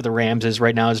backfield for the Rams is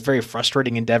right now. It's a very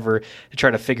frustrating endeavor to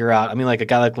try to figure out. A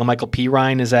guy like LaMichael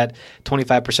Pirine is at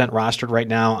 25% rostered right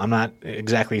now. I'm not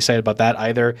exactly excited about that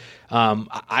either.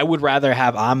 I would rather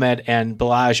have Ahmed and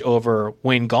Ballage over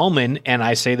Wayne Gallman, and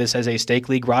I say this as a stake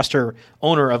league roster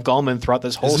owner of Gallman throughout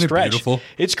this whole stretch. Beautiful?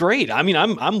 It's great. I'm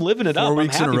living it up. 4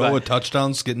 weeks in a row with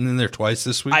touchdowns, getting in there twice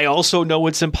this week. I also know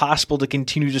it's impossible to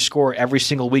continue to score every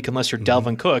single week unless you're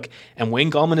Delvin Cook, and Wayne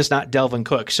Gallman is not not Delvin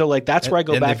Cook. So like that's where I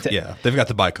go back to. Yeah, they've got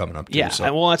the bye coming up too. Yeah, so.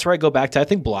 well, that's where I go back to. I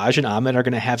think Balaj and Ahmed are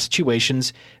going to have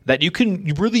situations that you can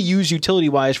really use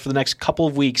utility-wise for the next couple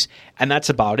of weeks, and that's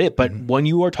about it. But when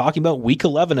you are talking about week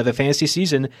 11 of a fantasy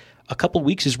season, a couple of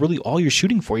weeks is really all you're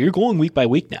shooting for. You're going week by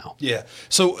week now. Yeah.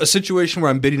 So a situation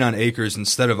where I'm bidding on Akers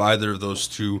instead of either of those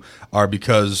two are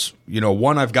because,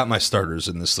 one, I've got my starters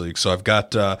in this league. So I've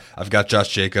got Josh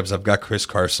Jacobs, I've got Chris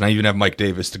Carson, I even have Mike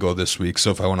Davis to go this week.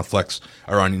 So if I want to flex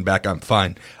a running back, I'm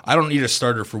fine. I don't need a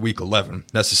starter for week 11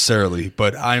 necessarily,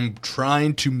 but I'm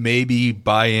trying to maybe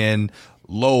buy in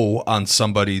low on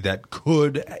somebody that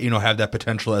could, have that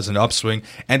potential as an upswing.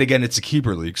 And again, it's a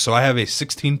keeper league. So I have a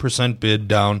 16% bid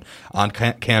down on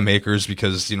Cam Akers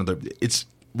because, it's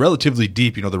relatively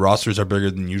deep. The rosters are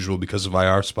bigger than usual because of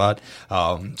IR spot.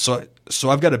 So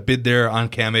I've got a bid there on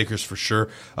Cam Akers for sure.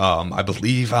 I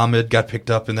believe Ahmed got picked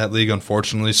up in that league,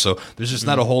 unfortunately. So there's just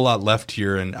not a whole lot left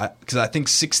here. And because I think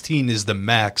 16 is the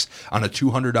max on a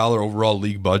 $200 overall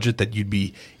league budget that you'd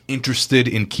be interested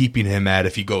in keeping him at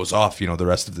if he goes off, the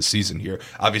rest of the season here.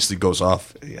 Obviously goes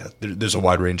off. Yeah, there's a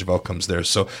wide range of outcomes there.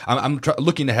 So I'm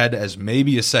looking ahead as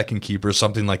maybe a second keeper,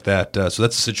 something like that. So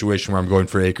that's a situation where I'm going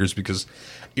for Akers because,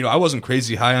 I wasn't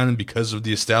crazy high on him because of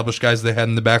the established guys they had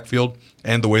in the backfield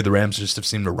and the way the Rams just have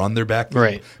seemed to run their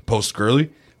backfield post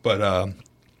Gurley. But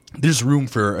there's room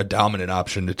for a dominant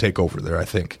option to take over there, I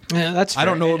think. Yeah, that's fair. I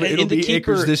don't know if it'll be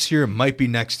Akers this year. It might be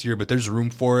next year, but there's room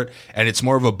for it. And it's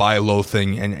more of a buy low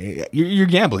thing. And you're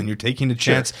gambling. You're taking a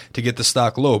chance to get the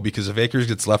stock low because if Akers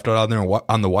gets left out on there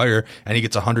on the wire and he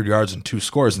gets 100 yards and 2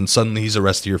 scores, then suddenly he's the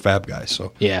rest of your fab guy.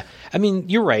 So yeah, I mean,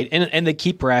 you're right. And the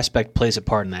keeper aspect plays a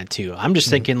part in that too. I'm just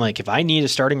thinking like if I need a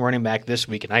starting running back this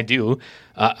week, and I do,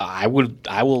 I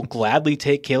will gladly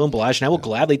take Kalen Balaj and I will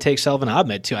gladly take Salvin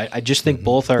Ahmed too. I just think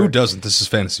both are. Who doesn't? This is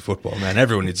fantasy football, man.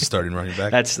 Everyone needs a starting running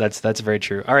back. That's very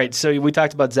true. All right, so we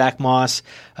talked about Zach Moss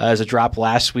as a drop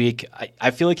last week. I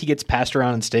feel like he gets passed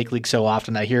around in Stake League so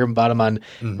often. I hear about him on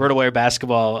RotoWire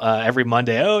Basketball every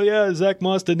Monday. Oh yeah, Zach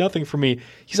Moss did nothing for me.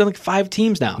 He's on like 5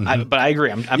 teams now. But I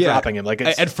agree. I'm dropping him. Like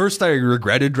at first, I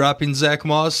regretted dropping Zach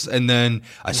Moss, and then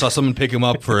I saw someone pick him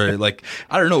up for like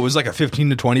I don't know. It was like a 15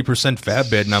 to 20%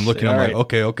 fab bid, and I'm looking. I'm like,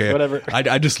 okay, whatever.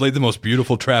 I just laid the most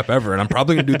beautiful trap ever, and I'm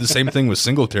probably gonna do the same thing with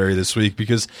Singletary this week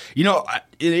because in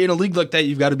a league like that,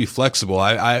 you've got to be flexible.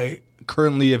 I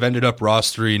currently have ended up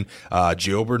rostering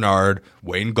Gio Bernard,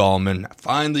 Wayne Gallman.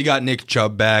 Finally got Nick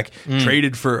Chubb back. I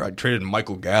traded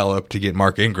Michael Gallup to get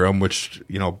Mark Ingram, which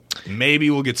maybe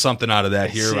we'll get something out of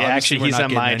that here. Yeah, actually, he's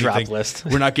on my drop list.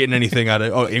 We're not getting anything out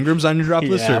of. Oh, Ingram's on your drop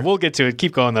list. Yeah, we'll get to it.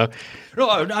 Keep going though. No,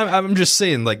 I'm just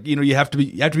saying, like you have to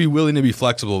be willing to be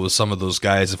flexible with some of those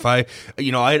guys. If I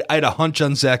had a hunch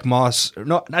on Zach Moss.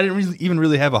 No, I didn't even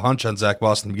really have a hunch on Zach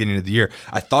Moss in the beginning of the year.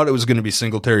 I thought it was going to be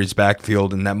Singletary's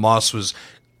backfield, and that Moss was,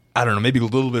 I don't know, maybe a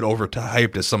little bit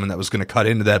overhyped as someone that was going to cut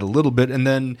into that a little bit. And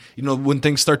then, when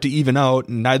things start to even out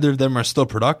and neither of them are still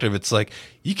productive, it's like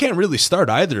you can't really start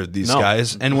either of these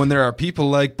guys. And when there are people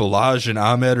like Balaj and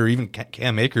Ahmed or even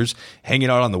Cam Akers hanging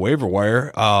out on the waiver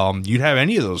wire, you'd have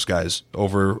any of those guys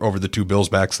over the 2 Bills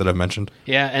backs that I've mentioned.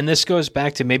 Yeah, and this goes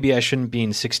back to maybe I shouldn't be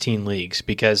in 16 leagues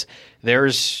because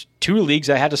there's 2 leagues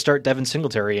I had to start Devin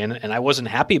Singletary in, and I wasn't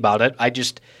happy about it. I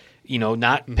just...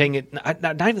 not paying it.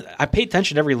 I pay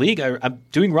attention to every league. I'm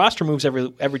doing roster moves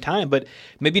every time, but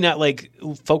maybe not like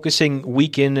focusing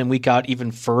week in and week out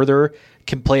even further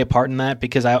can play a part in that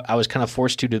because I was kind of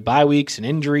forced to bye weeks and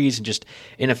injuries and just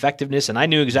ineffectiveness. And I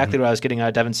knew exactly what I was getting out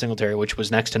of Devin Singletary, which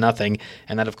was next to nothing.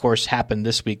 And that, of course, happened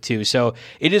this week too. So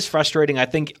it is frustrating. I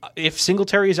think if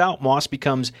Singletary is out, Moss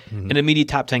becomes an immediate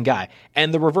top 10 guy.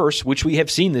 And the reverse, which we have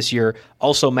seen this year,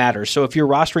 also matters. So if you're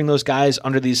rostering those guys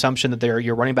under the assumption that they're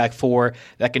your running back 4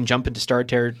 that can jump into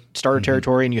starter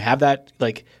territory and you have that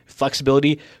like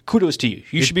flexibility, kudos to you.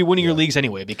 You should be winning your leagues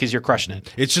anyway because you're crushing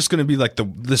it. It's just going to be like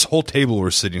this whole table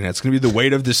we're sitting at. It's going to be the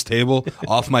weight of this table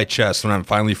off my chest when I'm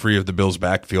finally free of the Bills'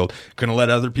 backfield. Going to let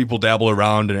other people dabble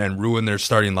around and ruin their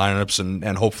starting lineups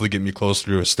and hopefully get me closer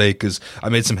to a stake because I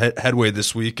made some headway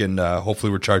this week and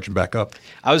hopefully we're charging back up.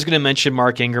 I was going to mention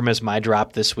Mark Ingram as my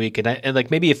drop this week and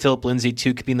like maybe a Philip Lindsay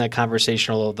too could be in that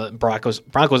conversation, although the Broncos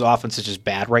offense is just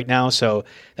bad right now, so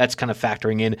that's kind of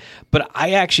factoring in. But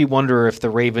I actually wonder if the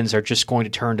Ravens are just going to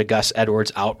turn to Gus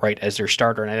Edwards outright as their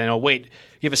starter. And I know, wait,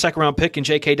 you have a second-round pick in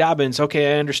J.K. Dobbins.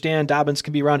 Okay, I understand Dobbins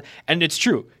can be around. And it's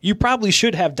true. You probably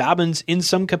should have Dobbins in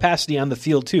some capacity on the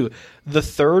field, too. The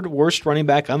 3rd worst running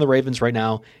back on the Ravens right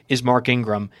now is Mark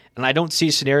Ingram. And I don't see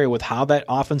a scenario with how that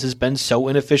offense has been so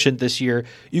inefficient this year.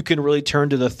 You can really turn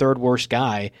to the 3rd worst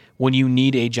guy when you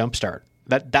need a jump start.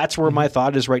 That's where my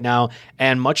thought is right now.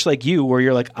 And much like you, where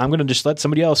you're like, I'm going to just let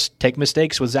somebody else take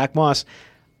mistakes with Zach Moss,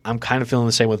 I'm kind of feeling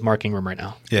the same with Mark Ingram right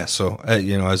now. Yeah, so,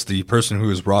 as the person who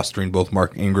is rostering both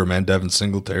Mark Ingram and Devin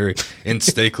Singletary in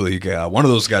Stake League, one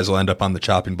of those guys will end up on the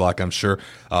chopping block, I'm sure.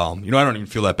 I don't even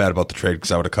feel that bad about the trade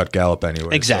because I would have cut Gallup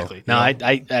anyway. Exactly. So, no,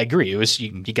 I agree. It was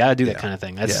you got to do that kind of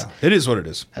thing. It is what it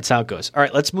is. That's how it goes. All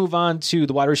right, let's move on to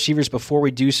the wide receivers. Before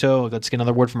we do so, let's get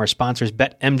another word from our sponsors,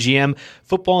 BetMGM.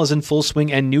 Football is in full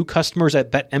swing, and new customers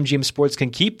at BetMGM Sports can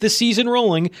keep the season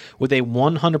rolling with a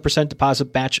 100%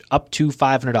 deposit match up to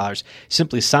 $500.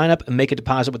 Simply sign up and make a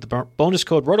deposit with the bonus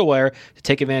code ROTOWIRE to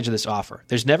take advantage of this offer.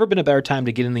 There's never been a better time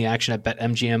to get in the action at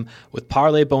BetMGM with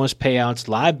parlay bonus payouts,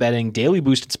 live betting, daily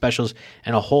boosted specials,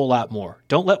 and a whole lot more.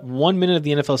 Don't let 1 minute of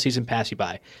the NFL season pass you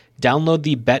by. Download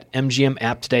the BetMGM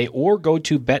app today or go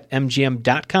to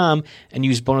BetMGM.com and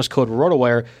use bonus code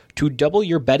ROTOWIRE to double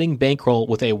your betting bankroll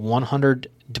with a 100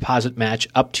 deposit match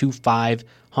up to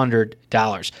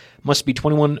 $500. Must be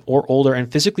 21 or older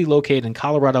and physically located in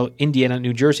Colorado, Indiana,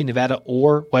 New Jersey, Nevada,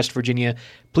 or West Virginia.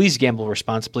 Please gamble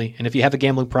responsibly. And if you have a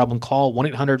gambling problem, call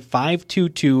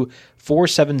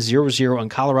 1-800-522-4700 in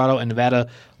Colorado and Nevada,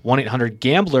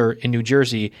 1-800-GAMBLER in New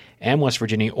Jersey and West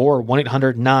Virginia, or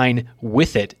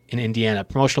 1-800-9-WITH-IT in Indiana.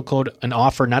 Promotional code and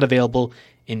offer not available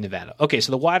in Nevada. Okay,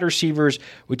 so the wide receivers,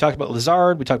 we talked about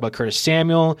Lazard, we talked about Curtis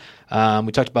Samuel,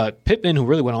 we talked about Pittman, who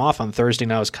really went off on Thursday,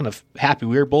 and I was kind of happy.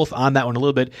 We were both on that one a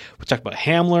little bit. We talked about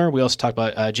Hamler. We also talked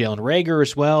about Jalen Reagor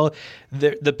as well.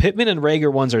 The Pittman and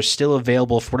Reagor ones are still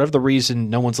available. For whatever the reason,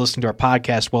 no one's listening to our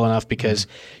podcast well enough because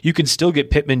you can still get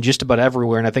Pittman just about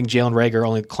everywhere, and I think Jalen Reagor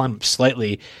only climbed up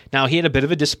slightly. Now, he had a bit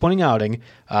of a disappointing outing.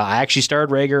 I actually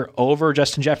started Reagor over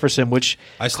Justin Jefferson, which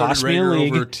cost me a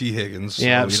league. Over T. Higgins.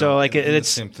 Yeah, so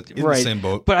it's the same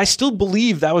boat. But I still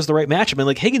believe that was the right matchup. I mean,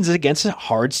 like, Higgins is against a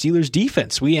hard Steelers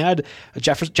defense. We had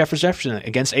Jefferson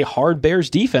against a hard Bears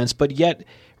defense, but yet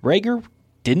Reagor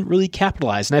didn't really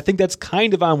capitalize. And I think that's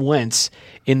kind of on Wentz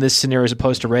in this scenario as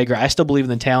opposed to Reagor. I still believe in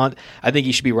the talent. I think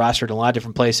he should be rostered in a lot of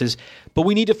different places. But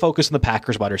we need to focus on the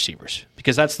Packers wide receivers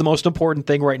because that's the most important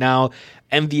thing right now.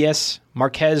 MVS,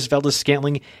 Marquez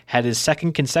Valdes-Scantling, had his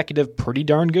second consecutive pretty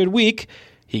darn good week.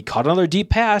 He caught another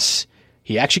deep pass.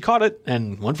 He actually caught it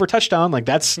and went for a touchdown. Like,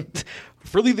 that's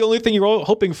really the only thing you're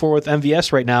hoping for with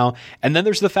MVS right now. And then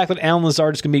there's the fact that Allen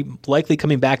Lazard is going to be likely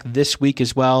coming back this week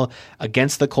as well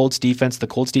against the Colts defense. The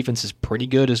Colts defense is pretty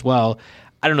good as well.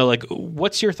 I don't know, like,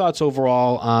 what's your thoughts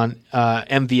overall on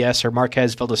MVS or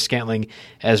Marquez Valdes-Scantling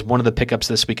as one of the pickups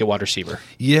this week at wide receiver?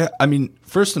 Yeah, I mean,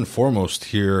 first and foremost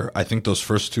here, I think those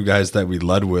first two guys that we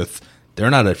led with,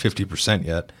 they're not at 50%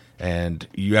 yet. And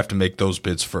you have to make those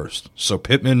bids first. So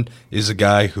Pittman is a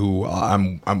guy who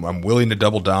I'm willing to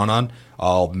double down on.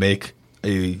 I'll make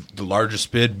the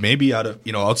largest bid, maybe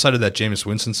outside of that Jameis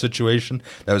Winston situation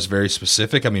that was very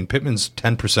specific. I mean, Pittman's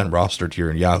 10% rostered here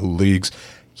in Yahoo leagues.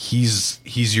 He's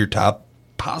your top,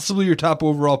 possibly your top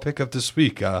overall pickup this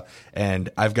week. And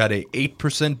I've got a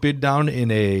 8% bid down in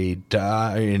a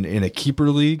keeper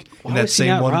league. Why in that was he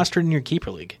not rostered in your keeper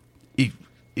league?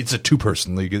 It's a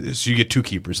two-person league, so you get two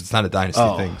keepers. It's not a dynasty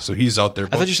thing. So he's out there.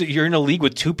 I thought you said you're in a league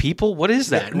with two people. What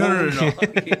is that? No.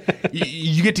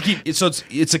 You get to keep. So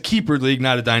it's a keeper league,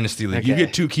 not a dynasty league. Okay. You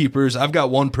get two keepers. I've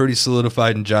got one pretty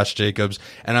solidified in Josh Jacobs,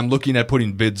 and I'm looking at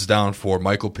putting bids down for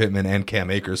Michael Pittman and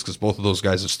Cam Akers because both of those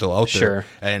guys are still out there. Sure.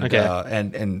 And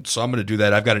and so I'm going to do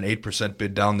that. I've got an 8%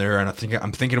 bid down there, and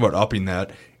I'm thinking about upping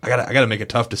that. I gotta make a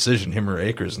tough decision, him or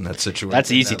Akers, in that situation.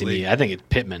 That's easy to me. I think it's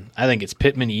Pittman.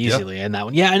 Easily in that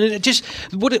one. Yeah, and it just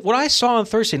what I saw on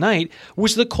Thursday night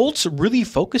was the Colts really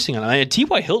focusing on it. And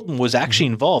T.Y. Hilton was actually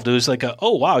involved. It was like,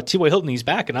 oh wow, T.Y. Hilton, he's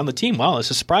back and on the team. Wow,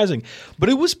 this is surprising. But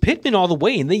it was Pittman all the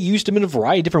way, and they used him in a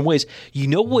variety of different ways. You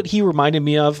know what he reminded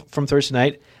me of from Thursday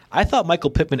night? I thought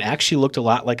Michael Pittman actually looked a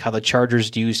lot like how the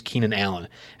Chargers used Keenan Allen.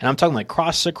 And I'm talking like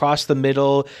crosses across the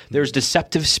middle. There's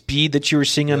deceptive speed that you were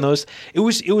seeing on those. It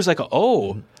was like,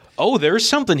 there's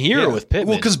something here with Pittman.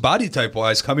 Well, because body type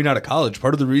wise, coming out of college,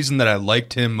 part of the reason that I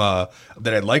liked him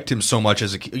so much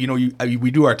as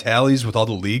we do our tallies with all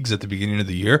the leagues at the beginning of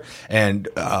the year, and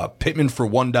Pittman for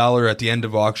 $1 at the end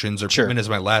of auctions, or Pittman as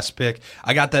my last pick.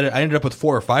 I got that. I ended up with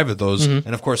 4 or 5 of those,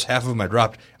 and of course half of them I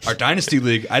dropped. Our dynasty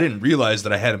league, I didn't realize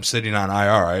that I had him sitting on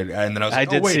IR, and then I was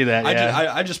like, see that.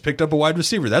 Yeah. I just picked up a wide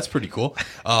receiver. That's pretty cool.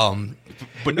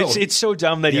 But no, it's so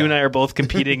dumb that you and I are both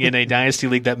competing in a dynasty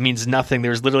league that means nothing.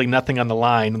 There's literally nothing on the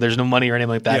line. There's no money or anything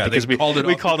like that Yeah, because we called it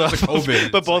off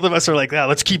COVID. But both of us are like,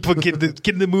 let's keep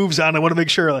getting the moves on. I want to make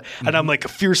sure. And I'm like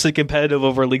fiercely competitive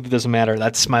over a league that doesn't matter.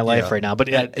 That's my life right now. But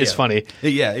it's funny.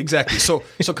 Yeah, exactly. So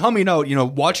coming out,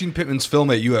 watching Pittman's film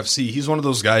at UFC, he's one of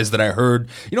those guys that I heard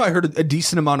a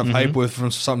decent amount of hype with from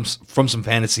some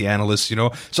fantasy analysts,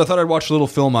 So I thought I'd watch a little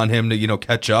film on him to,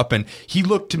 catch up. And he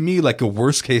looked to me like a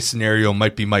worst case scenario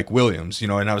might be Mike Williams,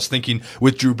 and I was thinking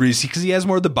with Drew Brees, because he has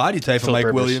more of the body type Phillip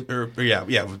of Mike Rivers.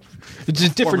 Williams. It's a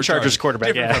different Chargers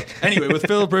quarterback, Anyway, with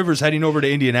Phillip Rivers heading over to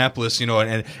Indianapolis,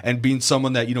 and being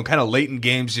someone that, kind of late in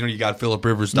games, you got Phillip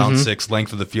Rivers down 6,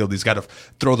 length of the field. He's got to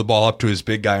throw the ball up to his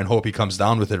big guy and hope he comes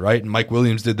down with it, right? And Mike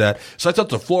Williams did that. So I thought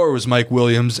the floor was Mike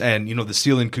Williams, and, the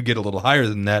ceiling could get a little higher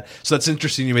than that. So that's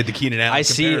interesting you made the Keenan Allen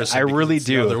comparison. I really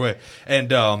do. The other way. And,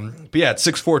 but yeah, at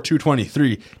 6'4",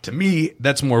 223, to me,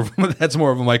 that's more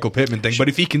of a Michael Pittman thing. But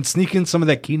if he can sneak in some of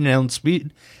that Keenan Allen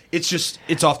speed,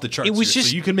 it's off the charts. So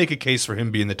you can make a case for him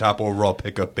being the top overall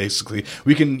pickup. Basically,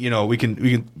 we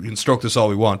can stroke this all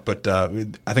we want, but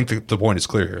I think the point is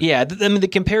clear here. Yeah, the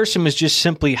comparison was just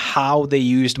simply how they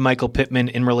used Michael Pittman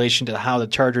in relation to how the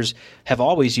Chargers have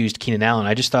always used Keenan Allen.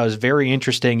 I just thought it was very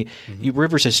interesting.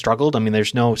 Rivers has struggled. I mean,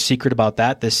 there's no secret about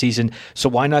that this season. So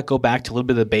why not go back to a little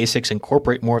bit of the basics,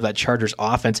 incorporate more of that Chargers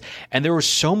offense? And there was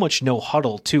so much no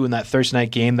huddle too in that Thursday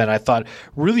night game that I thought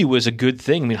really was a good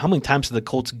thing. I mean, how many times did the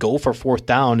Colts go for fourth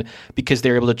down because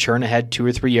they're able to churn ahead 2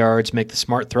 or 3 yards, make the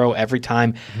smart throw every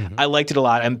time? I liked it a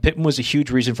lot, and Pittman was a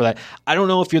huge reason for that. I don't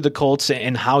know if you're the Colts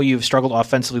and how you've struggled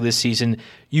offensively this season,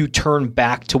 you turn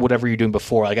back to whatever you're doing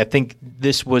before. Like, I think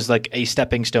this was like a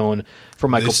stepping stone for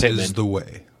Michael Pittman. This is the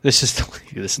way. This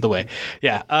is the way.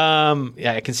 Yeah.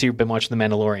 I can see you've been watching The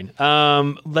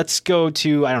Mandalorian. Let's go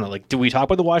to, I don't know, do we talk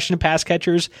about the Washington pass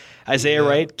catchers? Isaiah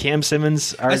Wright, Cam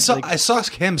Simmons. I saw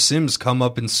Cam Sims come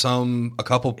up in a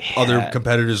couple other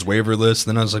competitors' waiver lists,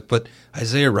 and then I was like, but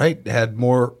Isaiah Wright had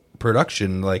more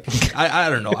production. I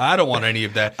don't know. I don't want any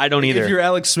of that. I don't either. If you're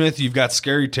Alex Smith, you've got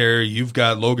Scary Terry, you've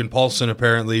got Logan Paulson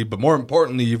apparently, but more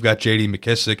importantly, you've got J.D.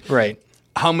 McKissick. Right.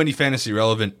 How many fantasy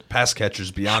relevant pass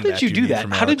catchers beyond that? How did you do that?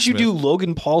 How did you do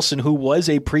Logan Paulson, who was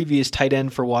a previous tight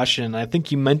end for Washington? I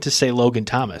think you meant to say Logan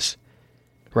Thomas.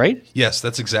 Right? Yes,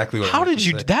 that's exactly what. How did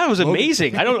you? That was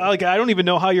amazing. I don't even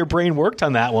know how your brain worked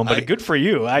on that one, but good for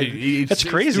you. That's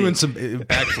crazy. Doing some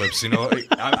backflips.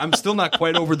 I'm still not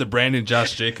quite over the Brandon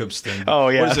Josh Jacobs thing. Oh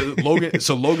yeah, what is it, Logan?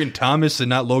 So Logan Thomas and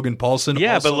not Logan Paulson.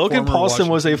 Yeah, but Logan Paulson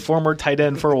was a former tight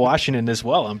end for Washington as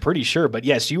well. I'm pretty sure. But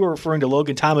yes, you were referring to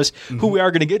Logan Thomas, who we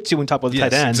are going to get to when talk about the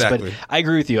tight ends. Exactly. But I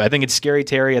agree with you. I think it's Scary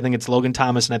Terry. I think it's Logan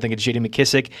Thomas, and I think it's J.D.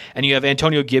 McKissick. And you have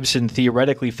Antonio Gibson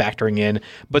theoretically factoring in,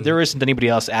 but there isn't anybody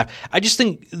else. I just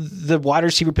think the wide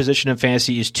receiver position in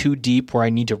fantasy is too deep where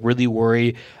I need to really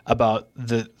worry about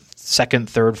the second,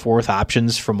 third, fourth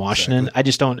options from Washington. Exactly. I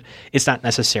just don't. It's not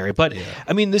necessary. But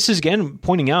I mean, this is again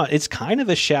pointing out it's kind of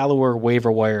a shallower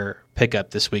waiver wire pickup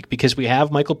this week because we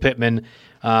have Michael Pittman,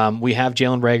 we have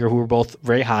Jalen Reagor, who we're both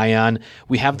very high on.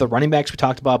 We have the running backs we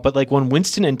talked about, but when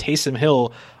Winston and Taysom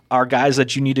Hill are guys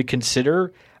that you need to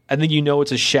consider, I think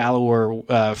it's a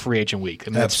shallower free agent week.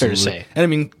 I mean, that's fair to say. And I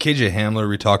mean, KJ Hamler,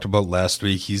 we talked about last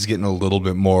week. He's getting a little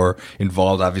bit more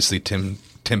involved. Obviously, Tim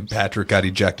Patrick got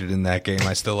ejected in that game.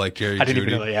 I still like Jerry Jeudy. I didn't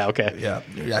even know that. Yeah, okay.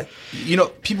 Yeah.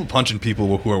 People punching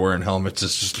people who are wearing helmets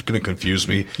is just going to confuse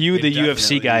me. The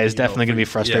UFC guy, is definitely going to be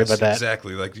frustrated by that.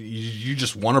 Exactly. You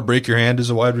just want to break your hand as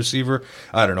a wide receiver.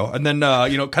 I don't know. And then,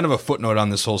 kind of a footnote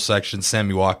on this whole section,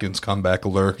 Sammy Watkins comeback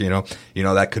alert.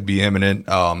 That could be imminent.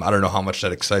 I don't know how much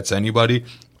that excites anybody.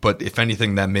 But if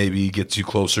anything, that maybe gets you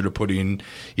closer to putting,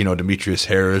 Demetrius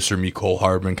Harris or Mecole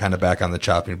Hardman kind of back on the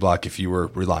chopping block if you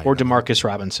were relying on DeMarcus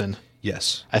Robinson.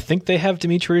 Yes. I think they have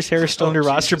Demetrius Harris still on their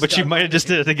roster, but you might have just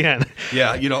did it again.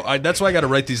 Yeah, that's why I got to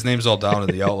write these names all down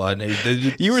in the outline.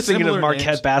 You were thinking of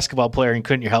Marquette basketball player and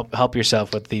couldn't help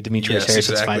yourself with the Demetrius Harris.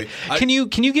 Exactly. It's fine. Can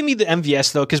you give me the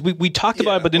MVS, though? Because we talked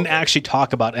about it, but didn't actually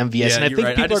talk about MVS. Yeah, and I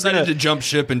think people are going to jump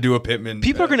ship and do a Pittman.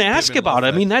 People are going to ask about it.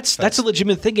 I mean, that's a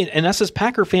legitimate thing. And us as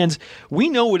Packer fans, we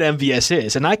know what MVS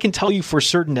is. And I can tell you for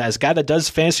certain, as a guy that does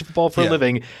fantasy football for a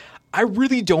living, I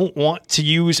really don't want to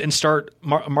use and start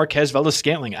Marquez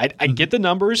Valdes-Scantling. I get the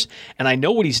numbers, and I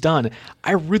know what he's done.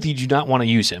 I really do not want to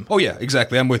use him. Oh, yeah,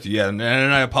 exactly. I'm with you. Yeah, and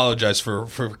I apologize for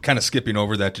kind of skipping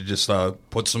over that to just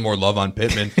put some more love on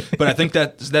Pittman. But I think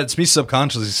that's me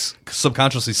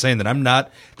subconsciously saying that I'm not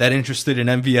that interested in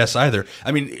MVS either.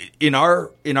 I mean, in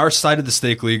our side of the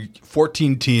stake league,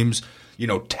 14 teams,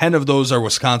 10 of those are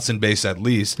Wisconsin based at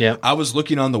least. Yep. I was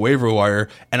looking on the waiver wire,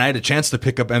 and I had a chance to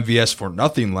pick up MVS for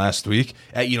nothing last week,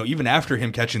 even after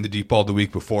him catching the deep ball the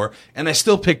week before, and I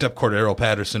still picked up Cordero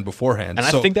Patterson beforehand. And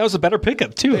I think that was a better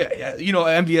pickup, too.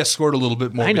 MVS scored a little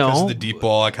bit more because of the deep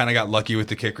ball. I kind of got lucky with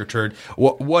the kick return.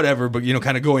 Whatever, but,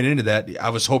 kind of going into that, I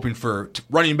was hoping for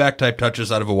running back type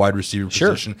touches out of a wide receiver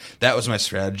position. That was my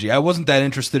strategy. I wasn't that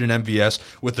interested in MVS,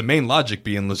 with the main logic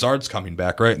being Lazard's coming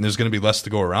back, right? And there's going to be less to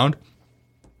go around.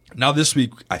 Now this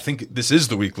week, I think this is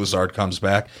the week Lazard comes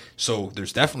back, so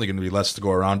there's definitely going to be less to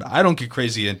go around. I don't get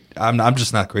crazy. I'm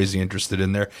just not crazy interested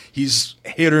in there. He's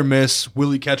hit or miss.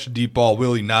 Will he catch a deep ball?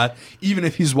 Will he not? Even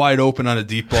if he's wide open on a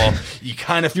deep ball, you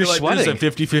kind of feel like there's a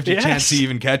 50-50 chance he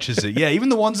even catches it. Yeah, even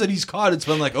the ones that he's caught, it's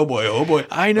been like, oh boy.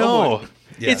 I know. Oh boy.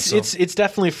 Yeah, it's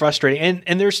definitely frustrating.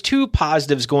 And there's two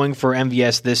positives going for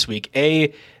MVS this week.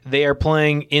 A, they are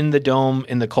playing in the Dome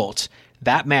in the Colts.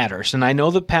 That matters. And I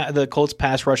know the Colts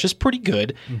pass rush is pretty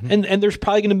good, and there's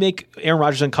probably going to make Aaron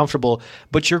Rodgers uncomfortable,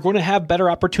 but you're going to have better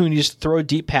opportunities to throw a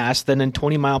deep pass than in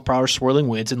 20-mile-per-hour swirling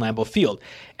winds in Lambeau Field.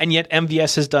 And yet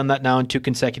MVS has done that now in 2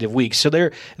 consecutive weeks. So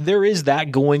there is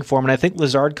that going for him, and I think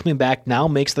Lazard coming back now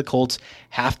makes the Colts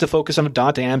have to focus on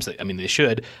Davante Adams. I mean, they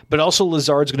should, but also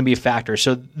Lazard's going to be a factor.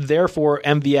 So therefore,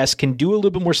 MVS can do a little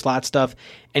bit more slot stuff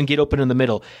and get open in the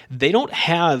middle. They don't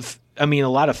have a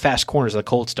lot of fast corners the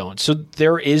Colts don't. So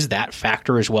there is that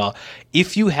factor as well.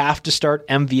 If you have to start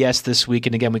MVS this week,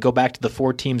 and again, we go back to the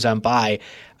 4 teams on bye,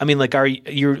 you're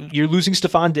losing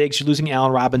Stephon Diggs, you're losing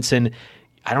Allen Robinson.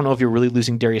 I don't know if you're really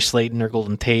losing Darius Slayton or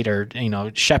Golden Tate or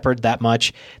Shepard that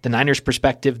much. The Niners'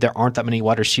 perspective, there aren't that many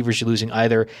wide receivers you're losing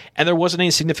either, and there wasn't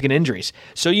any significant injuries.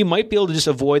 So you might be able to just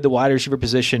avoid the wide receiver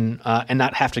position and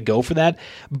not have to go for that.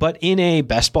 But in a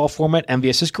best ball format,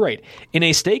 MVS is great. In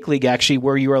a stake league, actually,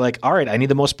 where you are like, all right, I need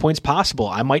the most points possible.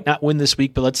 I might not win this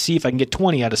week, but let's see if I can get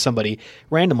 20 out of somebody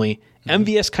randomly.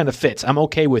 MVS kind of fits. I'm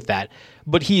okay with that.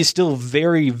 But he is still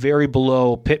very, very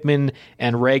below Pittman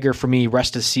and Rager for me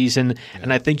rest of the season. Yeah.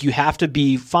 And I think you have to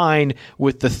be fine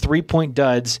with the 3-point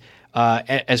duds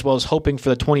as well as hoping for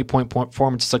the 20-point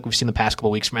performances like we've seen the past couple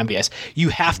of weeks from MVS. You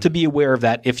have to be aware of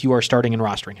that if you are starting and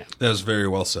rostering him. That was very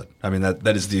well said.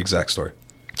 That is the exact story.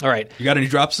 All right. You got any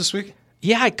drops this week?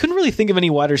 Yeah, I couldn't really think of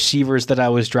any wide receivers that I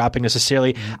was dropping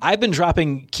necessarily. I've been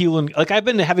dropping Keelan. I've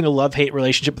been having a love-hate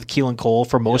relationship with Keelan Cole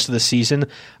for most of the season.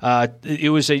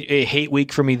 It was a hate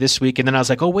week for me this week, and then I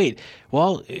was like, oh, wait,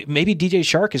 well, maybe DJ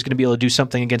Shark is going to be able to do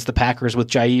something against the Packers with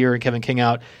Jair and Kevin King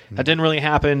out. That didn't really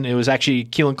happen. It was actually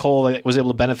Keelan Cole that was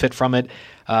able to benefit from it.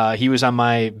 He was on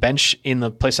my bench in the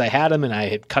place I had him, and I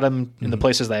had cut him in the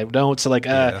places that I don't. So,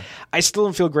 I still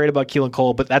don't feel great about Keelan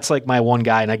Cole, but that's like my one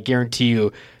guy, and I guarantee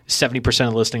you 70%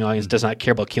 of the listening audience does not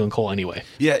care about Keelan Cole anyway.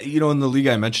 Yeah, in the league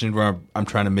I mentioned where I'm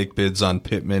trying to make bids on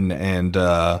Pittman and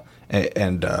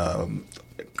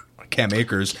Cam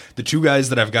Akers, the 2 guys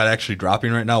that I've got actually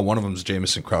dropping right now, one of them is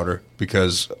Jamison Crowder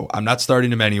because I'm not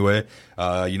starting him anyway.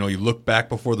 You look back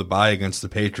before the bye against the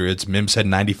Patriots, Mims had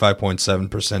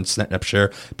 95.7% snap share,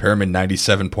 Perriman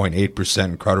 97.8%,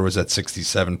 and Crowder was at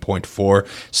 67.4%.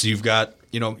 So you've got,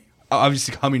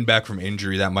 obviously coming back from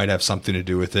injury, that might have something to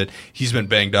do with it. He's been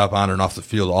banged up on and off the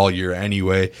field all year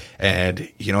anyway.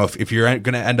 And, if you're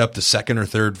going to end up the second or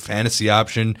third fantasy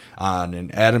option on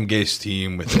an Adam Gase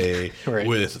team with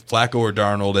with Flacco or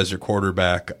Darnold as your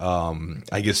quarterback,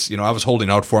 I guess, I was holding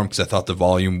out for him because I thought the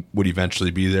volume would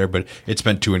eventually be there, but it's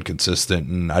been too inconsistent,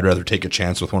 and I'd rather take a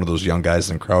chance with one of those young guys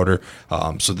than Crowder.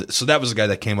 So that was a guy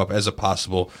that came up as a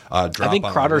possible drop. I think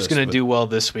Crowder's going to do well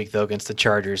this week, though, against the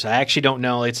Chargers. I actually don't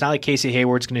know. It's not like Casey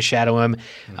Hayward's going to shadow him.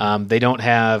 They don't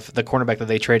have the cornerback that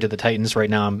they traded to the Titans right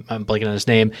now. I'm blanking on his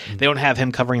name. They don't have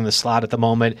him covering the slot at the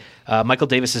moment. Michael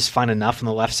Davis is fine enough on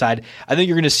the left side. I think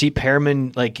you're going to see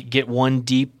Perriman get one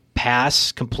deep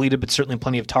pass completed, but certainly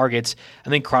plenty of targets. I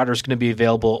think Crowder's going to be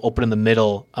available open in the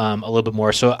middle a little bit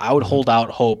more. So I would hold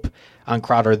out hope on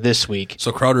Crowder this week.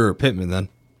 So Crowder or Pittman then?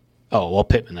 Oh, well,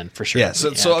 Pittman then, for sure. Yeah,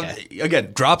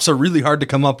 again, drops are really hard to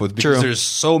come up with because there's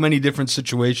so many different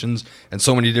situations and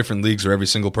so many different leagues where every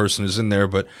single person is in there,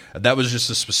 but that was just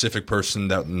a specific person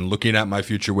that, in looking at my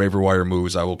future waiver wire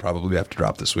moves, I will probably have to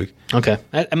drop this week. Okay.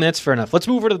 That's fair enough. Let's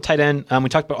move over to the tight end. We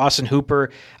talked about Austin Hooper.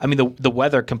 The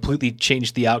weather completely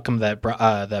changed the outcome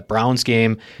of that Browns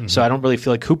game, so I don't really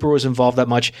feel like Hooper was involved that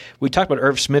much. We talked about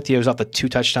Irv Smith. He was out the 2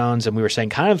 touchdowns, and we were saying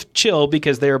kind of chill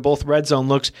because they were both red zone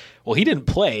looks. Well, he didn't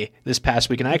play this past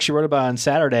week, and I actually wrote about on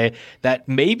Saturday that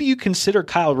maybe you consider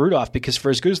Kyle Rudolph because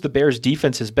for as good as the Bears'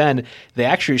 defense has been, they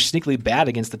actually are sneakily bad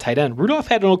against the tight end. Rudolph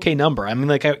had an okay number.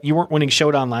 You weren't winning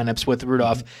showdown lineups with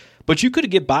Rudolph, but you could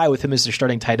get by with him as their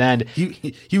starting tight end.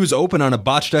 He was open on a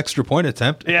botched extra point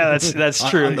attempt. Yeah, that's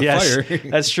true. On the fire.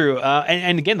 That's true.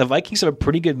 And again, the Vikings have a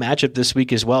pretty good matchup this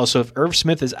week as well. So if Irv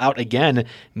Smith is out again,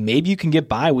 maybe you can get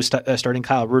by with starting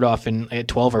Kyle Rudolph in a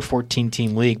 12 or 14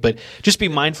 team league. But just be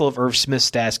mindful of Irv Smith's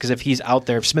stats, because if he's out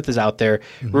there, if Smith is out there,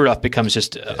 Rudolph becomes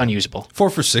just unusable. 4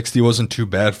 for 60 wasn't too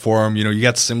bad for him. You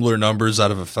got similar numbers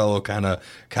out of a fellow kind of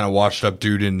washed up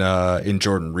dude in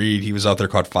Jordan Reed. He was out there,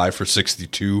 caught 5 for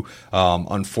 62.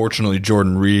 Unfortunately,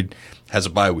 Jordan Reed has a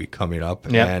bye week coming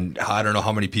up, and I don't know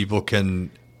how many people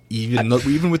can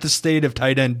even with the state of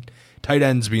tight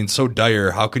ends being so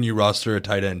dire, how can you roster a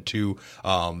tight end too?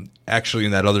 Actually,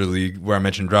 in that other league where I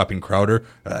mentioned dropping Crowder,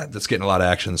 that's getting a lot of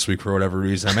action this week for whatever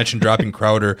reason. I mentioned dropping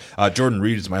Crowder. Jordan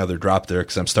Reed is my other drop there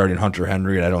because I'm starting Hunter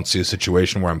Henry, and I don't see a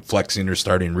situation where I'm flexing or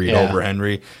starting Reed over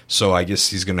Henry. So I guess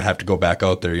he's going to have to go back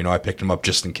out there. I picked him up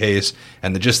just in case,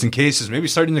 and the just in case is maybe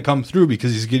starting to come through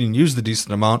because he's getting used a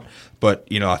decent amount. But,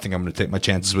 I think I'm going to take my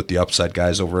chances with the upside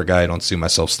guys over a guy I don't see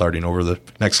myself starting over the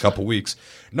next couple weeks.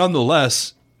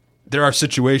 Nonetheless, there are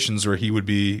situations where he would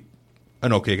be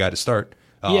an okay guy to start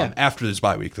after his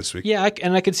bye week this week. Yeah,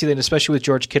 and I can see that, especially with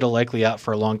George Kittle likely out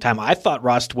for a long time. I thought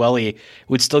Ross Dwelly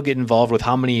would still get involved with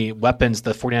how many weapons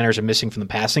the 49ers are missing from the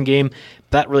passing game.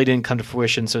 That really didn't come to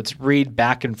fruition, so it's Reed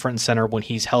back in front and center when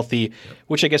he's healthy,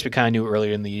 which I guess we kind of knew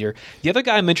earlier in the year. The other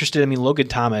guy I'm interested in, Logan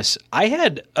Thomas. I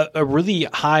had a really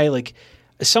high,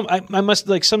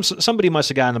 somebody must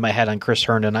have gotten to my head on Chris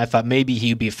Herndon. I thought maybe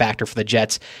he would be a factor for the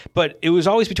Jets, but it was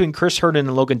always between Chris Herndon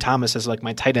and Logan Thomas as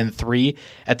my tight end 3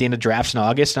 at the end of drafts in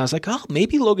August. And I was like,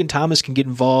 maybe Logan Thomas can get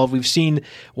involved. We've seen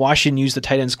Washington use the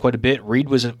tight ends quite a bit. Reed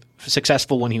was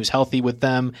successful when he was healthy with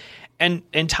them. And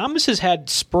Thomas has had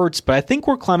spurts, but I think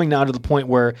we're climbing now to the point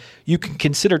where you can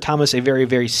consider Thomas a very,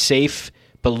 very safe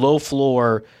but low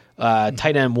floor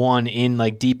tight end 1 in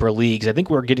deeper leagues. I think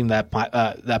we're getting that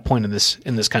point in this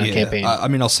kind of campaign.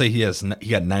 I'll say he got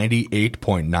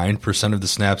 98.9% of the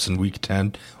snaps in week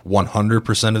 10,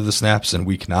 100% of the snaps in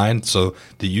week 9. So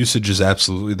the usage is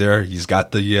absolutely there. He's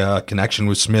got the connection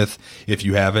with Smith if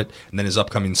you have it, and then his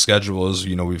upcoming schedule is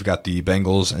we've got the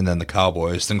Bengals and then the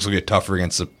Cowboys. Things will get tougher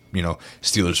against the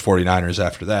Steelers, 49ers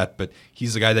after that, but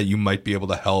he's the guy that you might be able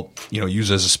to help use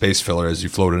as a space filler as you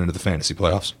float into the fantasy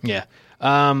playoffs. Yeah.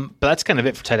 But that's kind of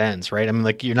it for tight ends, right?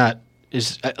 You're not.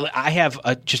 I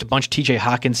have just a bunch of T.J.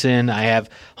 Hawkinson. I have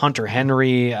Hunter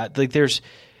Henry.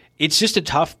 It's just a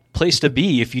tough place to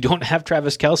be if you don't have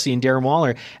Travis Kelce and Darren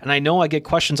Waller. And I know I get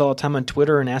questions all the time on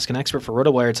Twitter and Ask an Expert for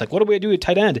RotoWire. It's what do we do at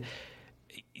tight end?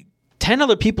 10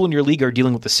 other people in your league are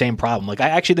dealing with the same problem. I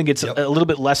actually think it's a little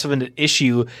bit less of an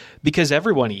issue because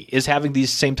everyone is having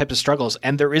these same types of struggles,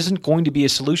 and there isn't going to be a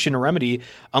solution or remedy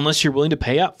unless you're willing to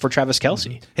pay up for Travis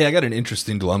Kelce. Hey, I got an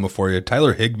interesting dilemma for you.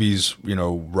 Tyler Higbee's,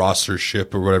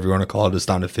 rostership or whatever you want to call it is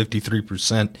down to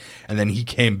 53%, and then he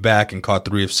came back and caught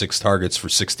 3 of 6 targets for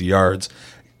 60 yards.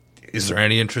 Is there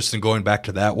any interest in going back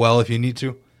to that well if you need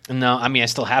to? No, I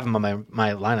still have him on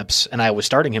my lineups, and I was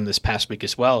starting him this past week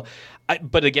as well.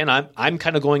 But again, I'm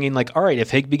kind of going in all right,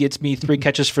 if Higbee gets me 3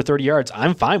 catches for 30 yards,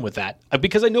 I'm fine with that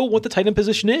because I know what the tight end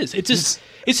position is. It's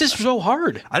just so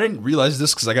hard. I didn't realize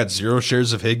this because I got 0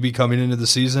 shares of Higbee coming into the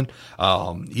season.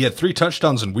 He had 3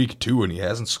 touchdowns in week 2, and he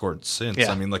hasn't scored since.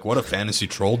 Yeah. what a fantasy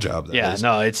troll job that is. Yeah,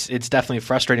 no, it's definitely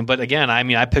frustrating. But again,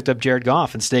 I picked up Jared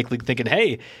Goff in Stake League thinking,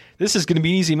 hey, this is going to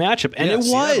be an easy matchup. And it was.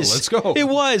 Seattle, let's go. It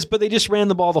was, but they just ran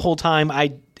the ball the whole time.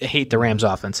 I hate the Rams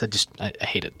offense. I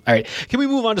hate it. All right. Can we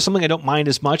move on to something I don't mind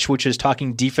as much, which is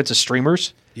talking defensive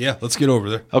streamers? Yeah, let's get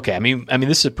over there. Okay.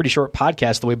 This is a pretty short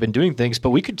podcast the way we've been doing things, but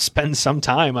we could spend some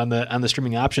time on the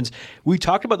streaming options. We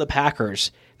talked about the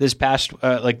Packers this past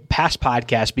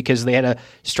podcast because they had a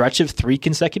stretch of 3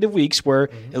 consecutive weeks where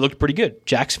it looked pretty good.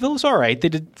 Jacksonville was all right. They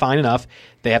did fine enough.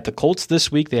 They have the Colts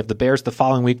this week. They have the Bears the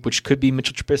following week, which could be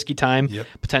Mitchell Trubisky time,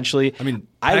 potentially.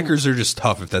 Packers are just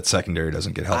tough if that secondary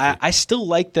doesn't get healthy. I still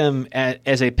like them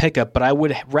as a pickup, but I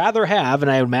would rather have,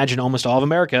 and I imagine almost all of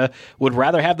America would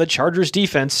rather have the Chargers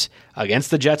defense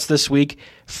against the Jets this week.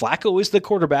 Flacco is the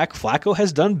quarterback. Flacco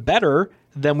has done better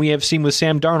than we have seen with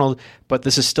Sam Darnold, but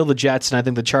this is still the Jets, and I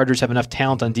think the Chargers have enough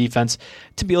talent on defense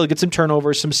to be able to get some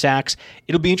turnovers, some sacks.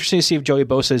 It'll be interesting to see if Joey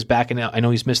Bosa is back, and I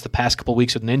know he's missed the past couple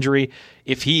weeks with an injury.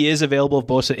 If he is available, if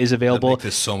Bosa is available, that'd make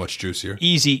this so much juicier.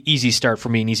 Easy start for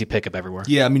me, an easy pickup everywhere.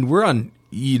 Yeah, we're on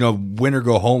win or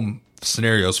go home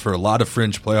scenarios for a lot of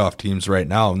fringe playoff teams right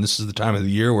now, and this is the time of the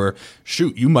year where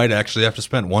you might actually have to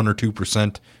spend 1 or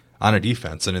 2% on a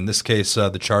defense. And in this case,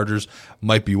 the Chargers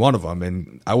might be one of them.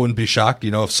 And I wouldn't be shocked,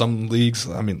 if some leagues,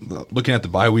 looking at the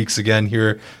bye weeks again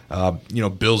here,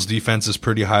 Bills defense is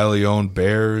pretty highly owned.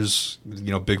 Bears,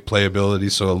 big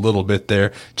playability, so a little bit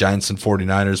there. Giants and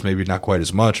 49ers, maybe not quite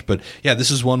as much. But yeah, this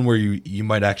is one where you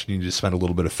might actually need to spend a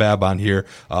little bit of fab on here.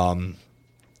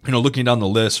 Looking down the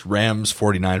list, Rams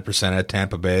 49% at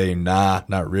Tampa Bay. Nah,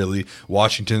 not really.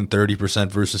 Washington 30%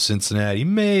 versus Cincinnati.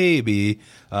 Maybe.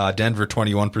 Denver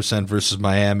 21% versus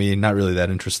Miami. Not really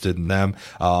that interested in them.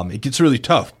 It gets really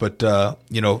tough. But, so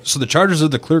the Chargers are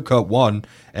the clear-cut one.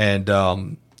 And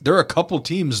there are a couple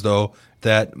teams, though,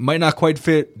 that might not quite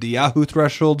fit the Yahoo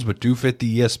thresholds, but do fit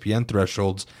the ESPN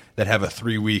thresholds that have a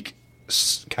 3-week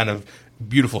kind of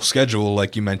beautiful schedule,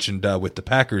 like you mentioned with the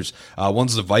Packers.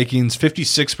 One's the Vikings,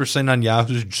 56% on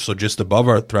Yahoo, so just above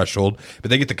our threshold.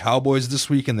 But they get the Cowboys this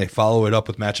week, and they follow it up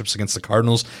with matchups against the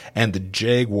Cardinals and the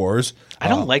Jaguars. I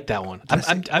don't like that one.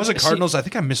 Was it Cardinals? I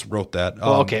think I miswrote that.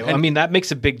 Well, okay. That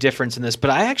makes a big difference in this,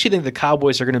 but I actually think the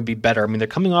Cowboys are going to be better. They're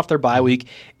coming off their bye week.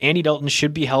 Andy Dalton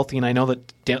should be healthy, and I know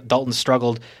that Dalton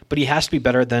struggled, but he has to be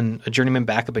better than a journeyman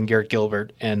backup in Garrett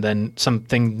Gilbert and then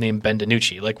something named Ben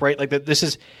DiNucci. This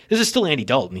is still Andy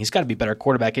Dalton. He's got to be a better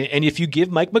quarterback. And if you give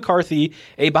Mike McCarthy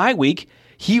a bye week,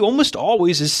 he almost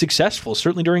always is successful.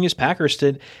 Certainly during his Packers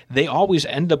stint, they always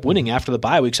end up winning after the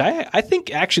bye weeks. I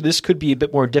think actually this could be a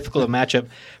bit more difficult of a matchup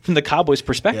from the Cowboys'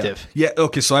 perspective. Yeah.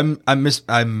 Okay. So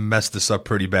I messed this up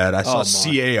pretty bad. I saw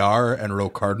CAR and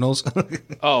wrote Cardinals.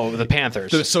 The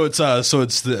Panthers. So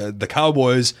it's the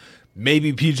Cowboys,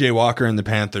 maybe PJ Walker and the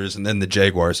Panthers, and then the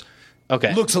Jaguars.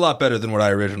 Okay. Looks a lot better than what I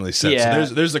originally said. Yeah.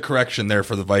 So there's a correction there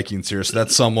for the Vikings here. So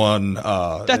that's someone.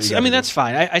 That's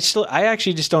fine. I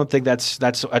actually just don't think that's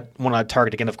one I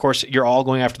target again. Of course, you're all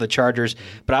going after the Chargers,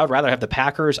 but I would rather have the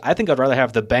Packers. I think I'd rather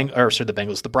have the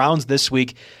Bengals, the Browns this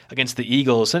week against the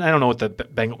Eagles. And I don't know what I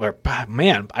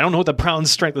don't know what the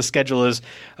Browns' strength of schedule is,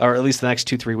 or at least the next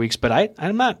 2-3 weeks. But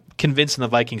I'm not convinced in the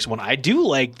Vikings one. I do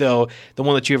like though the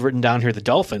one that you have written down here, the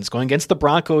Dolphins going against the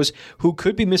Broncos, who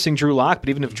could be missing Drew Lock, but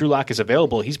even if Drew Lock is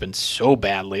available, he's been so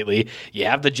bad lately. You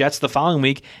have the Jets the following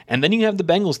week, and then you have the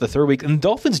Bengals the third week, and the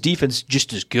Dolphins defense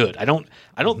just as good. I don't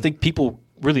think people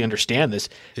really understand this.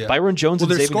 Yeah. Byron Jones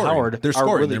and Xavier Howard are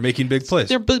scoring. They're making big plays.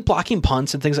 They're blocking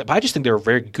punts and things like that. But I just think they're a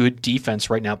very good defense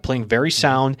right now, playing very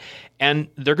sound, and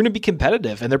they're going to be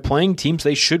competitive, and they're playing teams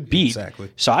they should beat.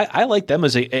 Exactly. So I like them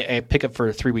as a pickup for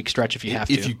a 3-week stretch if you have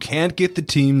to. If you can't get the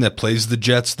team that plays the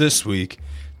Jets this week,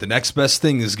 the next best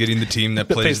thing is getting the team that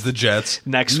plays the Jets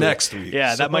next week.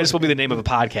 Yeah, that might as well be the name of a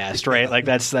podcast, right?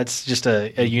 That's just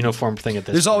a uniform thing at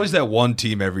this There's point. always that one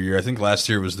team every year. I think last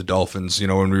year was the Dolphins,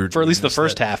 when we were... For at least the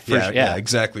first half. Yeah,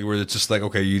 exactly, where it's just like,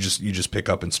 okay, you just pick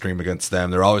up and stream against them.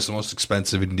 They're always the most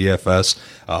expensive in DFS.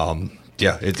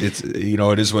 It's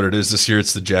it is what it is. This year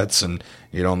it's the Jets, and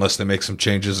unless they make some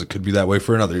changes, it could be that way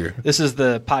for another year. This is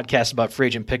the podcast about free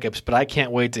agent pickups, but I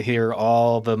can't wait to hear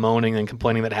all the moaning and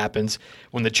complaining that happens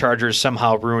when the Chargers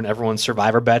somehow ruin everyone's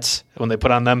survivor bets when they put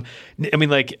on them.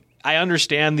 I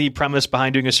understand the premise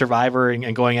behind doing a survivor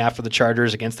and going after the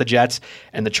Chargers against the Jets,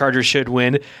 and the Chargers should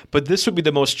win, but this would be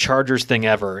the most Chargers thing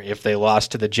ever if they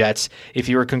lost to the Jets. If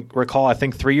you recall, I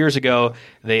think 3 years ago,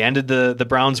 they ended the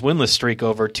Browns winless streak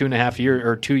over 2.5 years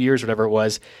or 2 years, whatever it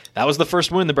was. That was the first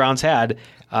win the Browns had.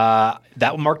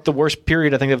 That marked the worst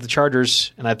period, I think, of the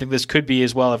Chargers, and I think this could be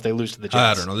as well if they lose to the Jets.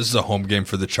 I don't know. This is a home game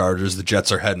for the Chargers. The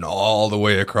Jets are heading all the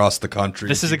way across the country.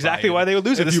 This is exactly why they would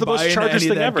lose it. This is the most Chargers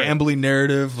thing ever. Gambling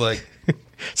narrative,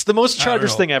 it's the most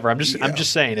Chargers thing ever. I'm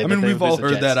just saying it. We've all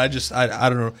heard that. I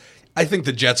don't know. I think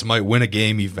the Jets might win a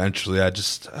game eventually.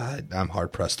 I'm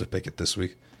hard pressed to pick it this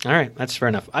week. All right, that's fair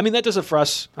enough. That does it for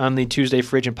us on the Tuesday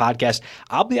Free Agent Podcast.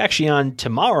 I'll be actually on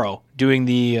tomorrow doing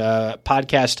the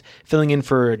podcast, filling in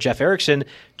for Jeff Erickson.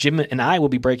 Jim and I will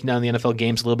be breaking down the NFL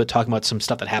games a little bit, talking about some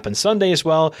stuff that happened Sunday as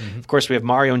well. Mm-hmm. Of course, we have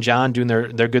Mario and John doing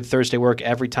their good Thursday work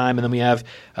every time, and then we have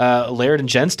Laird and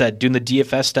Jenstead doing the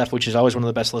DFS stuff, which is always one of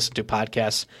the best listened to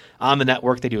podcasts on the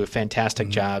network. They do a fantastic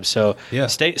job. So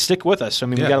stick with us.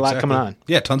 We got a lot coming on.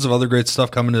 Yeah, tons of other great stuff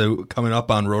coming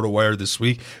up on RotoWire this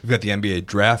week. We've got the NBA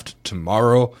draft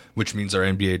tomorrow, which means our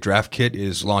NBA draft kit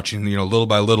is launching. Little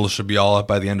by little, should be all up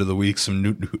by the end of the week.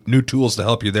 Some new tools to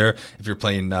help you there if you're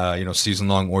playing season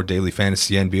long or daily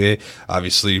fantasy NBA.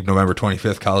 Obviously, November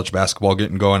 25th, college basketball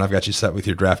getting going. I've got you set with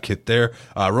your draft kit there.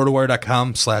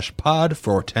 Rotowire.com/pod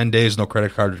for 10 days. No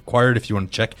credit card required if you want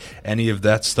to check any of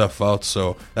that stuff out.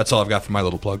 So that's all I've got for my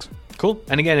little plugs. Cool.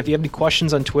 And again, if you have any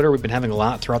questions on Twitter, we've been having a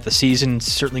lot throughout the season.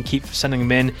 Certainly keep sending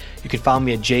them in. You can follow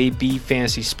me at JB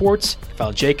Fantasy Sports. You can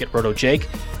follow Jake at RotoJake.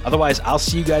 Otherwise, I'll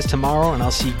see you guys tomorrow, and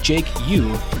I'll see Jake,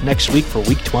 you, next week for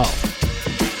Week 12.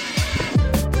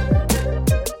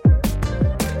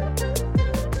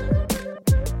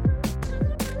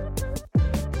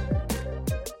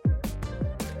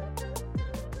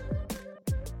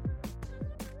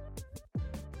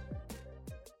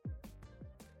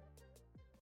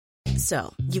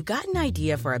 So, you've got an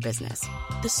idea for a business,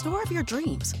 the store of your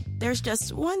dreams. There's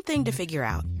just one thing to figure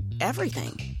out: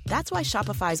 everything. That's why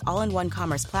Shopify's all-in-one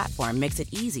commerce platform makes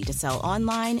it easy to sell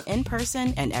online, in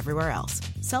person, and everywhere else.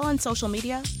 Sell on social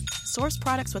media, source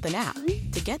products with an app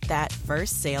to get that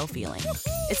first sale feeling.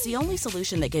 It's the only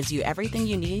solution that gives you everything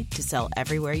you need to sell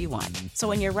everywhere you want. So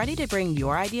when you're ready to bring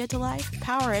your idea to life,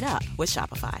 power it up with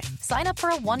Shopify. Sign up for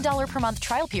a $1 per month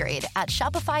trial period at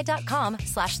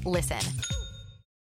shopify.com/listen.